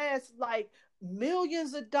amassed like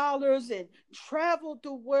millions of dollars and traveled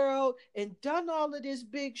the world and done all of this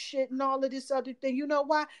big shit and all of this other thing. You know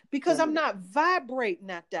why? Because I'm Right. not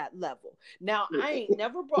vibrating at that level. Now, I ain't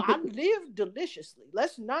never brought, I live deliciously.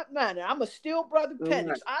 Let's not matter. I'm a still brother Right.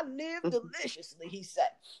 Penix. I live deliciously, he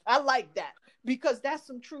said. I like that because that's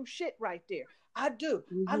some true shit right there. I do.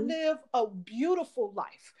 I Hmm. live a beautiful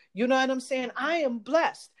life. You know what I'm saying? I am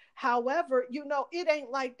blessed. However, it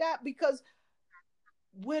ain't like that because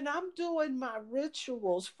when I'm doing my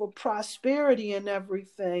rituals for prosperity and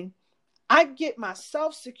everything, I get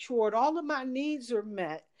myself secured. All of my needs are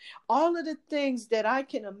met. All of the things that I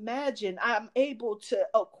can imagine, I'm able to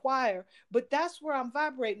acquire. But that's where I'm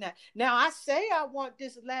vibrating at. Now, I say I want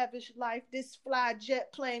this lavish life, this fly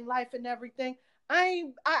jet plane life and everything. I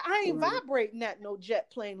ain't Right. vibrating at no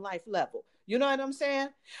jet plane life level. You know what I'm saying?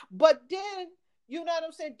 But then, you know what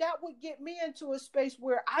I'm saying? That would get me into a space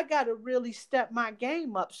where I got to really step my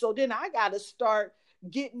game up. So then I got to start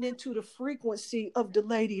getting into the frequency of the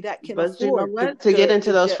lady that can But you know afford the what? To get the,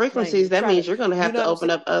 into the those jet plane frequencies, and that try to, means you're going to you have know to what I'm open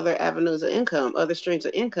saying? up other avenues of income, other streams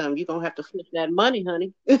of income. You're going to have to flip that money,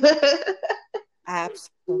 honey.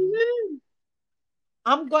 Absolutely.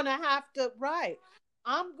 I'm gonna have to, right.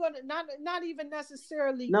 I'm gonna not even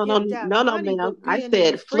necessarily No, no, get that no, no, money, ma'am. but I being in the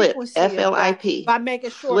said flip, frequency of that FLIP, by making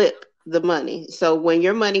sure. flip the money. So when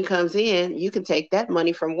your money comes in, you can take that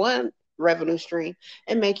money from one revenue stream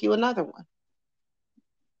and make you another one.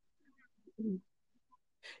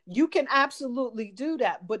 You can absolutely do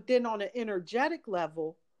that, but then on an energetic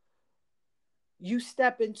level, you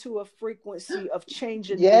step into a frequency of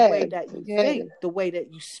changing the way Yes, that you yes, think, the way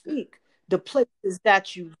that you speak, the places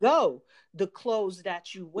that you go, the clothes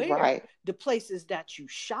that you wear, right. the places that you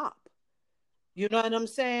shop. You know what I'm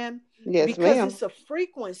saying? Yes, Because ma'am. it's a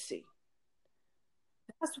frequency.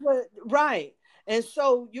 That's what, right. And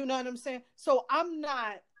so, you know what I'm saying? So I'm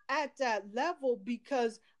not at that level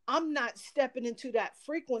because I'm not stepping into that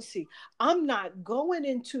frequency. I'm not going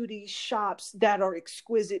into these shops that are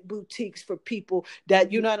exquisite boutiques for people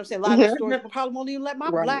that, you know what I'm saying? A lot of these stores probably won't even let my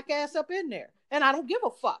Right. black ass up in there. And I don't give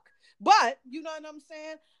a fuck. But, you know what I'm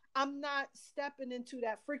saying? I'm not stepping into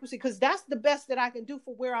that frequency because that's the best that I can do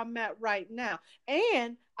for where I'm at right now.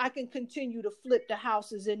 And I can continue to flip the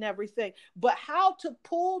houses and everything. But how to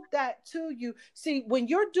pull that to you? See, when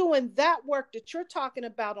you're doing that work that you're talking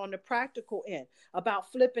about on the practical end,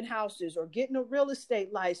 about flipping houses or getting a real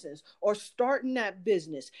estate license or starting that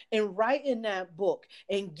business and writing that book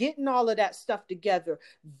and getting all of that stuff together,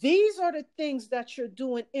 these are the things that you're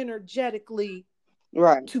doing energetically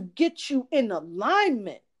Right. to get you in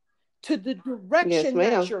alignment to the Yes, direction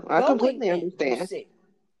that ma'am. you're I going completely in, you understand. see.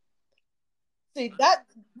 See that,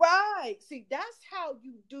 right. See, that's how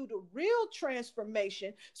you do the real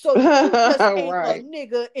transformation. So you just ain't a Right.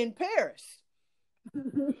 nigga in Paris.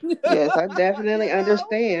 Yes, I definitely You know?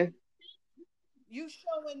 understand. You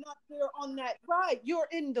showing up there on that right. You're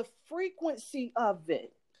in the frequency of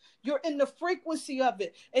it. You're in the frequency of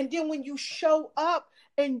it. And then when you show up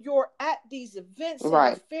and you're at these events and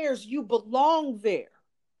Right. affairs, you belong there.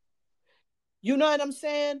 You know what I'm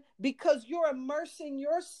saying? Because you're immersing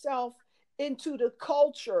yourself into the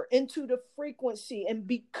culture, into the frequency, and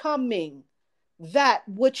becoming that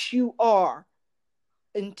which you are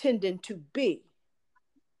intending to be.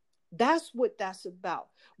 That's what that's about.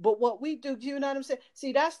 But what we do, you know what I'm saying?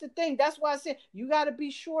 See, that's the thing. That's why I said you got to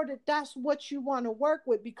be sure that that's what you want to work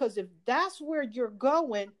with. Because if that's where you're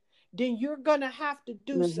going, then you're going to have to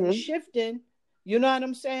do some Hmm. shifting. You know what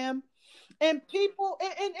I'm saying? And people,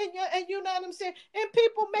 and you know what I'm saying? And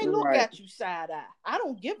people may look Right. at you side eye. I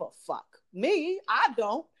don't give a fuck. Me, I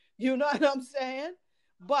don't. You know what I'm saying?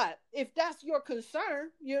 But if that's your concern,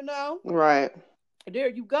 Right. there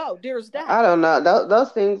you go. There's that. I don't know.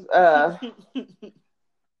 Those things.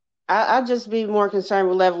 I just be more concerned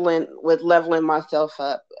with leveling myself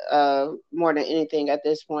up. More than anything at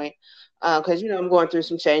this point. because I'm going through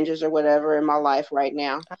some changes or whatever in my life right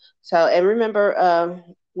now. So, and remember,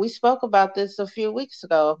 we spoke about this a few weeks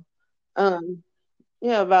ago. Um,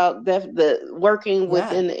 yeah, about the working Yeah.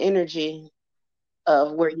 within the energy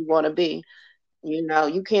of where you want to be.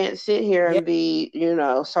 You can't sit here Yeah. and be,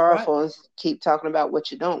 Right. sorrowful and keep talking about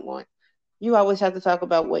what you don't want. You always have to talk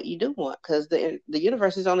about what you do want, because the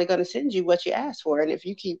universe is only going to send you what you ask for. And if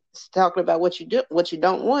you keep talking about what you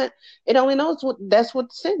don't want, it only knows that's what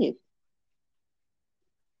to send you.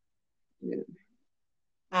 Yeah.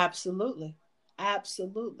 Absolutely.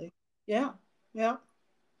 Absolutely. Yeah. Yeah.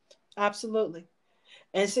 Absolutely.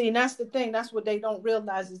 And see, and that's the thing. That's what they don't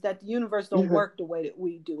realize, is that the universe don't work the way that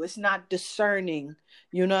we do. It's not discerning,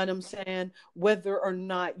 you know what I'm saying? Whether or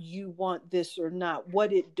not you want this or not.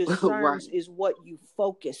 What it Right, discerns is what you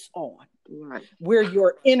focus on, right. where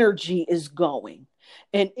your energy is going.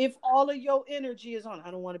 And if all of your energy is on,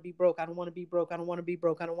 I don't want to be broke, I don't want to be broke, I don't want to be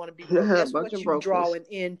broke, I don't want to be broke, A guess bunch what of you brokenness. drawing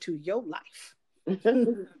into your life?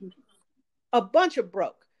 A bunch of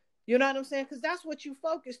broke. You know what I'm saying? Because that's what you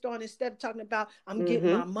focused on, instead of talking about, I'm getting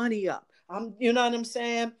Hmm. my money up. You know what I'm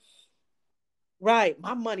saying? Right.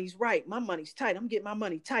 My money's right. My money's tight. I'm getting my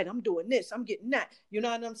money tight. I'm doing this. I'm getting that. You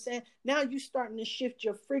know what I'm saying? Now you're starting to shift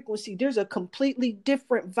your frequency. There's a completely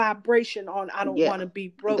different vibration on I don't Yeah, want to be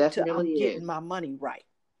broke to definitely I'm getting is. my money right.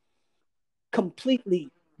 Completely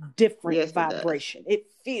different Yes, it does. vibration. It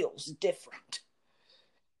feels different.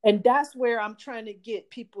 And that's where I'm trying to get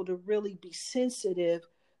people to really be sensitive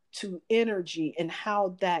to energy and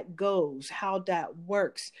how that goes, how that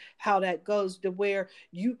works, how that goes, to where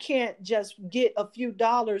you can't just get a few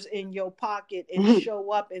dollars in your pocket and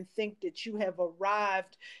show up and think that you have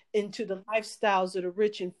arrived into the lifestyles of the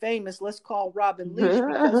rich and famous. Let's call Robin Leach,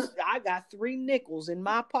 because I got 3 nickels in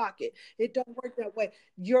my pocket. It don't work that way.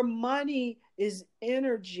 Your money is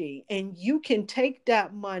energy, and you can take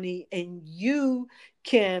that money and you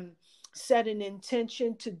can set an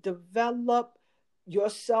intention to develop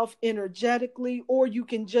yourself energetically, or you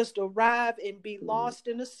can just arrive and be lost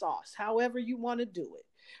in the sauce, however you want to do it.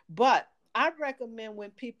 But I recommend,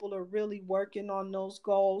 when people are really working on those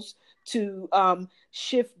goals, to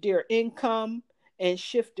shift their income and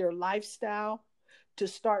shift their lifestyle, to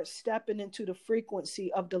start stepping into the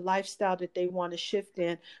frequency of the lifestyle that they want to shift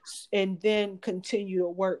in, and then continue to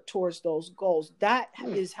work towards those goals. That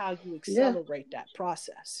is how you Yeah. accelerate that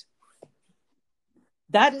process.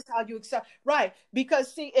 That is how you accept. Right.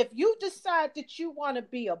 Because see, if you decide that you want to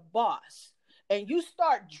be a boss and you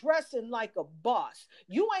start dressing like a boss,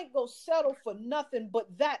 you ain't gonna settle for nothing but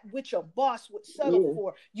that which a boss would settle Yeah.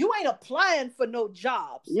 for. You ain't applying for no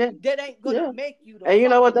jobs Yeah. that ain't gonna Yeah. make you the And you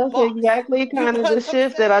know what? fucking That's boss. exactly You know kind of the what I'm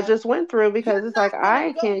shift that I saying? just went through, because You're it's like not gonna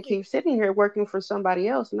I go can't there. keep sitting here working for somebody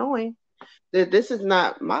else, knowing that this is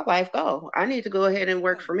not my life goal. I need to go ahead and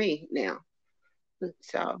work Right. for me now.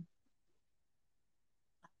 So,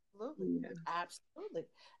 Absolutely. yeah. Absolutely.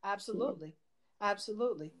 Absolutely.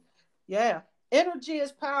 Absolutely. Yeah. Energy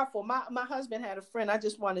is powerful. My husband had a friend. I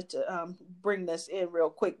just wanted to bring this in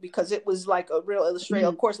real quick, because it was like a real illustration.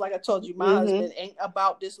 Of course, like I told you, my Hmm. husband ain't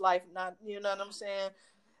about this life, not, you know what I'm saying,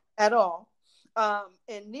 at all.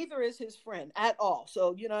 And neither is his friend at all.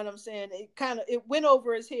 So you know what I'm saying. It went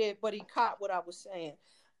over his head, but he caught what I was saying.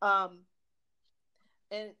 Um,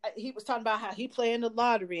 and he was talking about how he playing the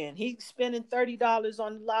lottery, and he spending $30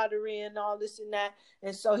 on the lottery and all this and that.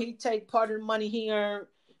 And so he take part of the money he earned,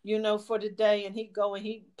 for the day, and he go and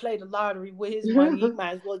he play the lottery with his money. He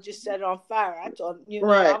might as well just set it on fire. I told him, I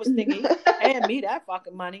Right. was thinking he paying me that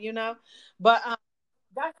fucking money. But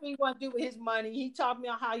that's what he want to do with his money. He taught me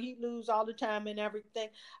how he lose all the time and everything.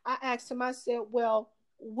 I asked him, I said, well,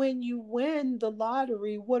 when you win the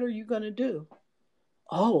lottery, what are you gonna do?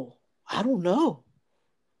 Oh, I don't know.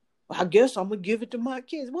 I guess I'm gonna give it to my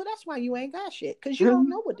kids. Well, that's why you ain't got shit, because you don't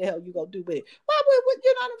know what the hell you gonna do with it. Why would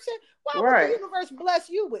you know what I'm saying? Why would the Right. universe bless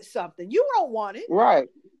you with something you don't want it? Right.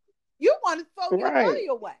 You want to throw your Right. money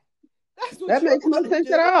away. That's what That you makes no want to sense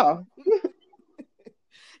at do. all.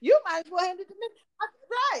 You might as well hand it to me.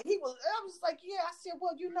 Right? I was like, yeah. I said,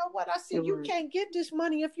 well, you know what? I said, you Right. can't get this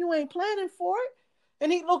money if you ain't planning for it. And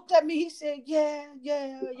he looked at me. He said, "Yeah,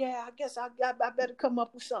 yeah, yeah. I guess I better come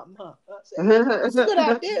up with something, huh?" I said, "Yeah, that's a good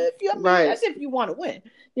idea. If you, I mean, Right. that's if you want to win,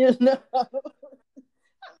 you know. That's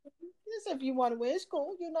if you want to win. It's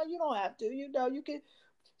cool, you don't have to. You can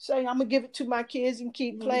say, I'm gonna give it to my kids and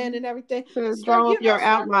keep playing Mhm. and everything. So Start, draw up your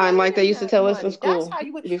start outline like they planning used to that tell us in money. That's school. how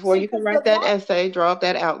you win. Before See, you can because the write that law, essay, draw up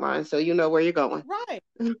that outline so you know where you're going. right?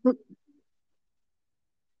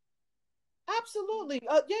 absolutely.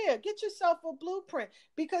 Yeah, get yourself a blueprint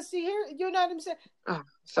because see here, you know what I'm saying. Oh, Oh,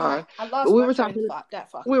 sorry. I But lost my train of thought.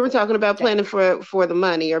 That fucking we were quick. talking about Damn, planning for the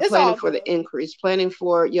money, or it's planning all for good. the increase, planning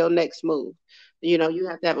for your next move. You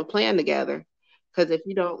have to have a plan together, because if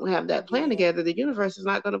you don't have that plan Yeah, together, the universe is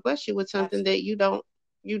not going to bless you with something that absolutely,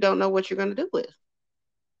 you don't know what you're going to do with.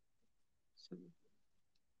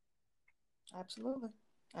 absolutely,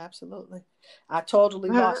 absolutely. I totally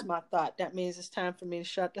lost my thought. That means it's time for me to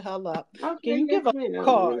shut the hell up. Can Okay, you yes, give a ma'am.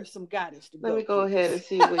 card some guidance to Let me go, go ahead and please?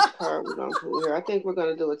 see which card we're going to pull here. I think we're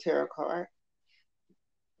going to do a tarot card.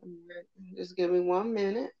 Just give me 1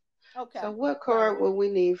 minute. Okay, So, what right card on. will we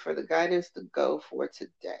need for the guidance to go for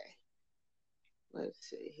today? Let's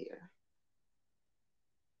see here.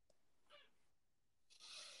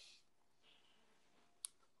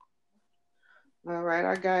 All right,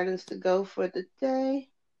 our guidance to go for the day.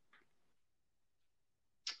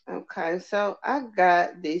 Okay, so I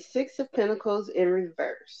got the Six of Pentacles in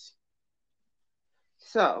reverse.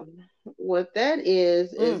 So, what that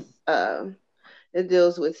is Mm. it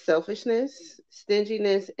deals with selfishness,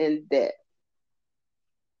 stinginess, and debt.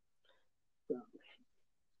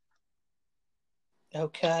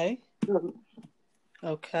 Okay, Mhm.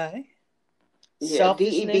 okay. Yeah,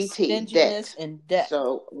 Selfishness, DEBT, stinginess, debt. and debt.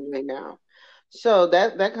 So right now, so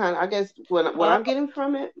that kind of, I guess, what Oh, I'm getting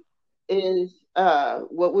from it is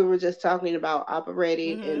what we were just talking about,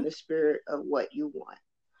 operating in mm-hmm. the spirit of what you want.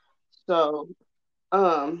 So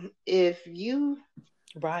if you,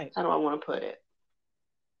 Right. how do I want to put it?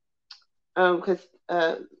 Because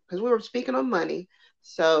we were speaking on money.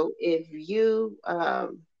 So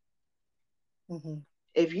Mm-hmm.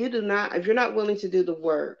 if you're not willing to do the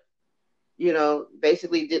work,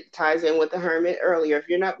 basically ties in with the hermit earlier. If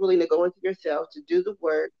you're not willing to go into yourself to do the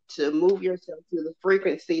work, to move yourself to the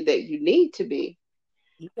frequency that you need to be,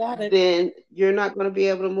 You got it. then you're not going to be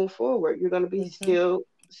able to move forward. You're going to be Mm-hmm. still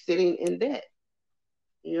sitting in debt,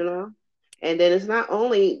 you know? And then it's not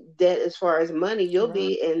only debt as far as money, you'll Right.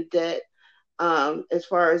 be in debt as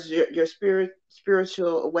far as your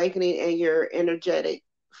spiritual awakening and your energetic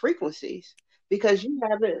frequencies, because you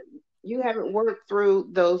haven't worked through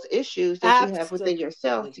those issues that you have within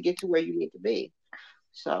yourself Absolutely. to get to where you need to be.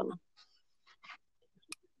 So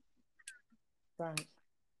Right.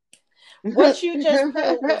 What you just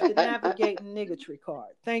pulled was the navigating niggitry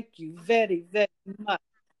card. Thank you very, very much.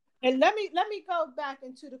 And let me go back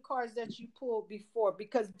into the cards that you pulled before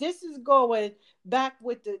because this is going back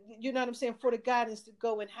with the you know what I'm saying for the guidance to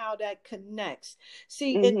go and how that connects.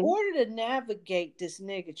 See, in hmm order to navigate this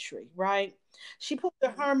niggitry, right? She pulled the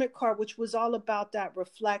Hermit card, which was all about that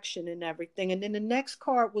reflection and everything. And then the next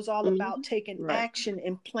card was all about taking right, action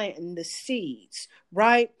and planting the seeds,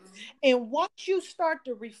 right? And once you start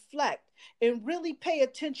to reflect and really pay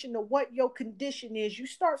attention to what your condition is, you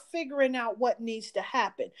start figuring out what needs to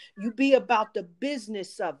happen. You be about the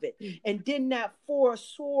business of it. And then that Four of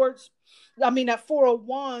Swords, that Four of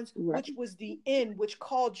Wands, right, which was the end, which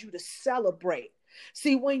called you to celebrate.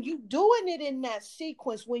 See, when you doing it in that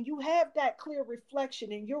sequence, when you have that clear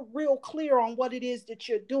reflection and you're real clear on what it is that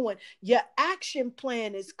you're doing, your action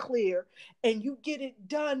plan is clear and you get it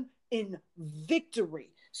done in victory.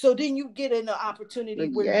 So then you get an opportunity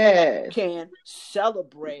where you yes, can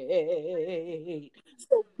celebrate.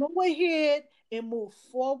 So go ahead and move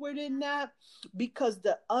forward in that because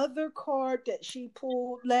the other card that she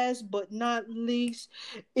pulled last but not least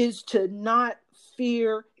is to not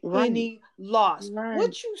fear right, any loss. right,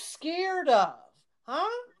 What you scared of? Huh?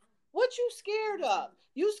 What you scared of?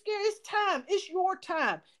 You scared? It's time. It's your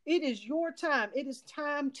time. It is your time. It is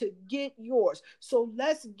time to get yours. So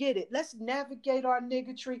let's get it. Let's navigate our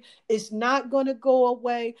niggotry. It's not going to go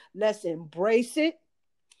away. Let's embrace it.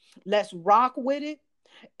 Let's rock with it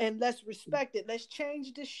and let's respect it. Let's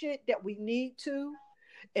change the shit that we need to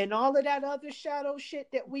and all of that other shadow shit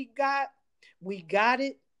that we got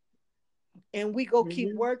it and we go keep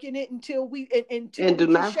hmm working it until and do we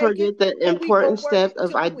can not shake it forget the and we go important work step it of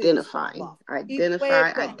until the wheels fall identifying. off. Either way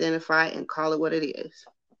it goes. Identify, and call it what it is.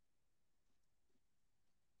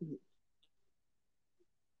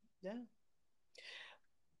 Yeah.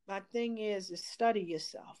 My thing is study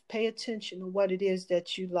yourself. Pay attention to what it is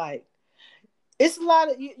that you like. It's a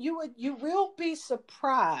lot of you will be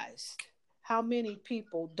surprised how many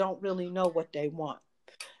people don't really know what they want.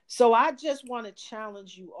 So I just want to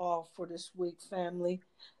challenge you all for this week, family.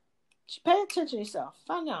 Pay attention to yourself.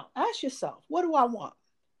 Find out. Ask yourself, what do I want?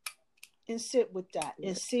 And sit with that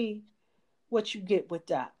and see what you get with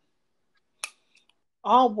that.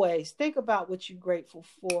 Always think about what you're grateful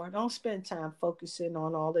for. Don't spend time focusing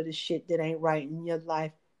on all of the shit that ain't right in your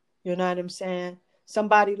life. You know what I'm saying?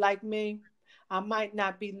 Somebody like me, I might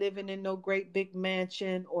not be living in no great big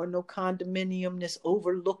mansion or no condominium that's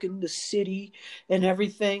overlooking the city and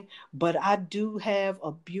everything, but I do have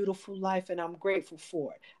a beautiful life and I'm grateful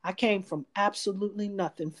for it. I came from absolutely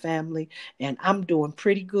nothing, family, and I'm doing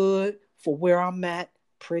pretty good for where I'm at,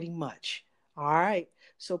 pretty much. All right.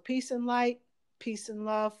 So, peace and light, peace and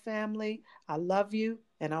love, family. I love you,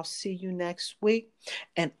 and I'll see you next week.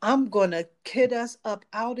 And I'm going to kid us up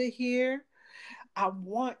out of here. I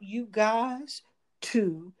want you guys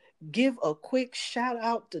to give a quick shout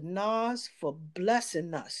out to Nas for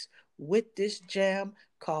blessing us with this jam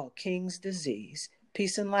called King's Disease.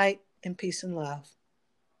 Peace and light and peace and love.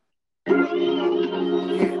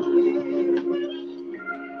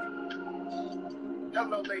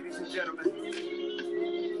 Hello, ladies and gentlemen.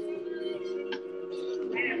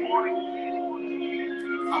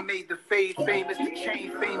 I made the fade famous, the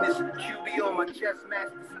chain famous. QB on my chest,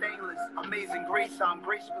 master stainless. Amazing grace, I'm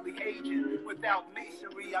gracefully aging. Without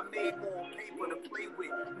masonry, I made more paper to play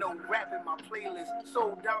with. No rap in my playlist.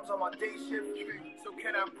 Sold downs on my day shift. So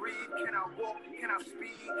can I breathe? Can I walk? Can I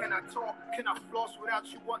speak? Can I talk? Can I floss without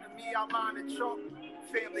you wanting me outline and chalk?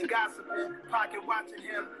 Family gossiping, pocket watching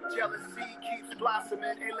him. Jealousy keeps blossoming.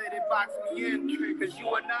 Ain't let it box me in. Cause you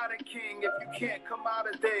are not a king if you can't come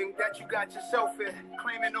out of thing that you got yourself in.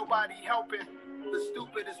 Claiming nobody helping. The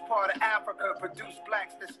stupidest part of Africa produced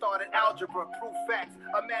blacks that started algebra, proof facts.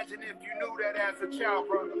 Imagine if you knew that as a child,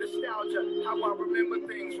 bro. Nostalgia, how I remember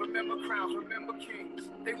things, remember crowns, remember kings.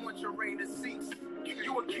 They want your reign to cease.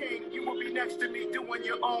 You a king, you will be next to me doing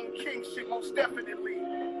your own king shit, most definitely.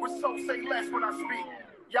 With so say less when I speak.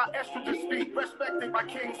 Y'all estrogen speak, respected by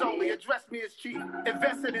kings only. Address me as chief,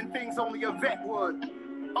 invested in things only a vet would.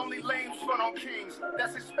 Only lames front on kings,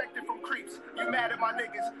 that's expected from creeps. You mad at my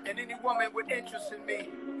niggas, and any woman with interest in me.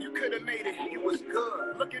 You could've made it, you was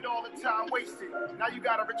good. Look at all the time wasted. Now you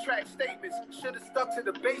gotta retract statements, should've stuck to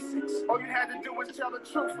the basics. All you had to do was tell the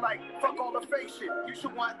truth, like, fuck all the fake shit. You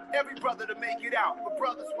should want every brother to make it out. But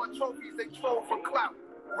brothers want trophies, they troll for clout.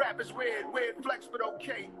 Rap is weird flex, but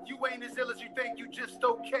okay. You ain't as ill as you think, you just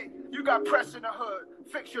okay. You got press in the hood,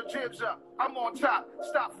 fix your jibs up. I'm on top,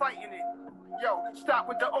 stop fighting it. Yo, stop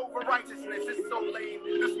with the over-righteousness, it's so lame.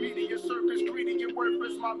 This media circus, greedy and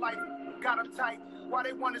worthless, my life got them tight. Why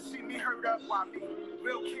they want to see me hurt up? Why me?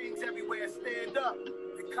 Real kings everywhere, stand up.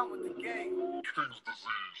 They come with the game. King's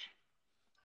Disease.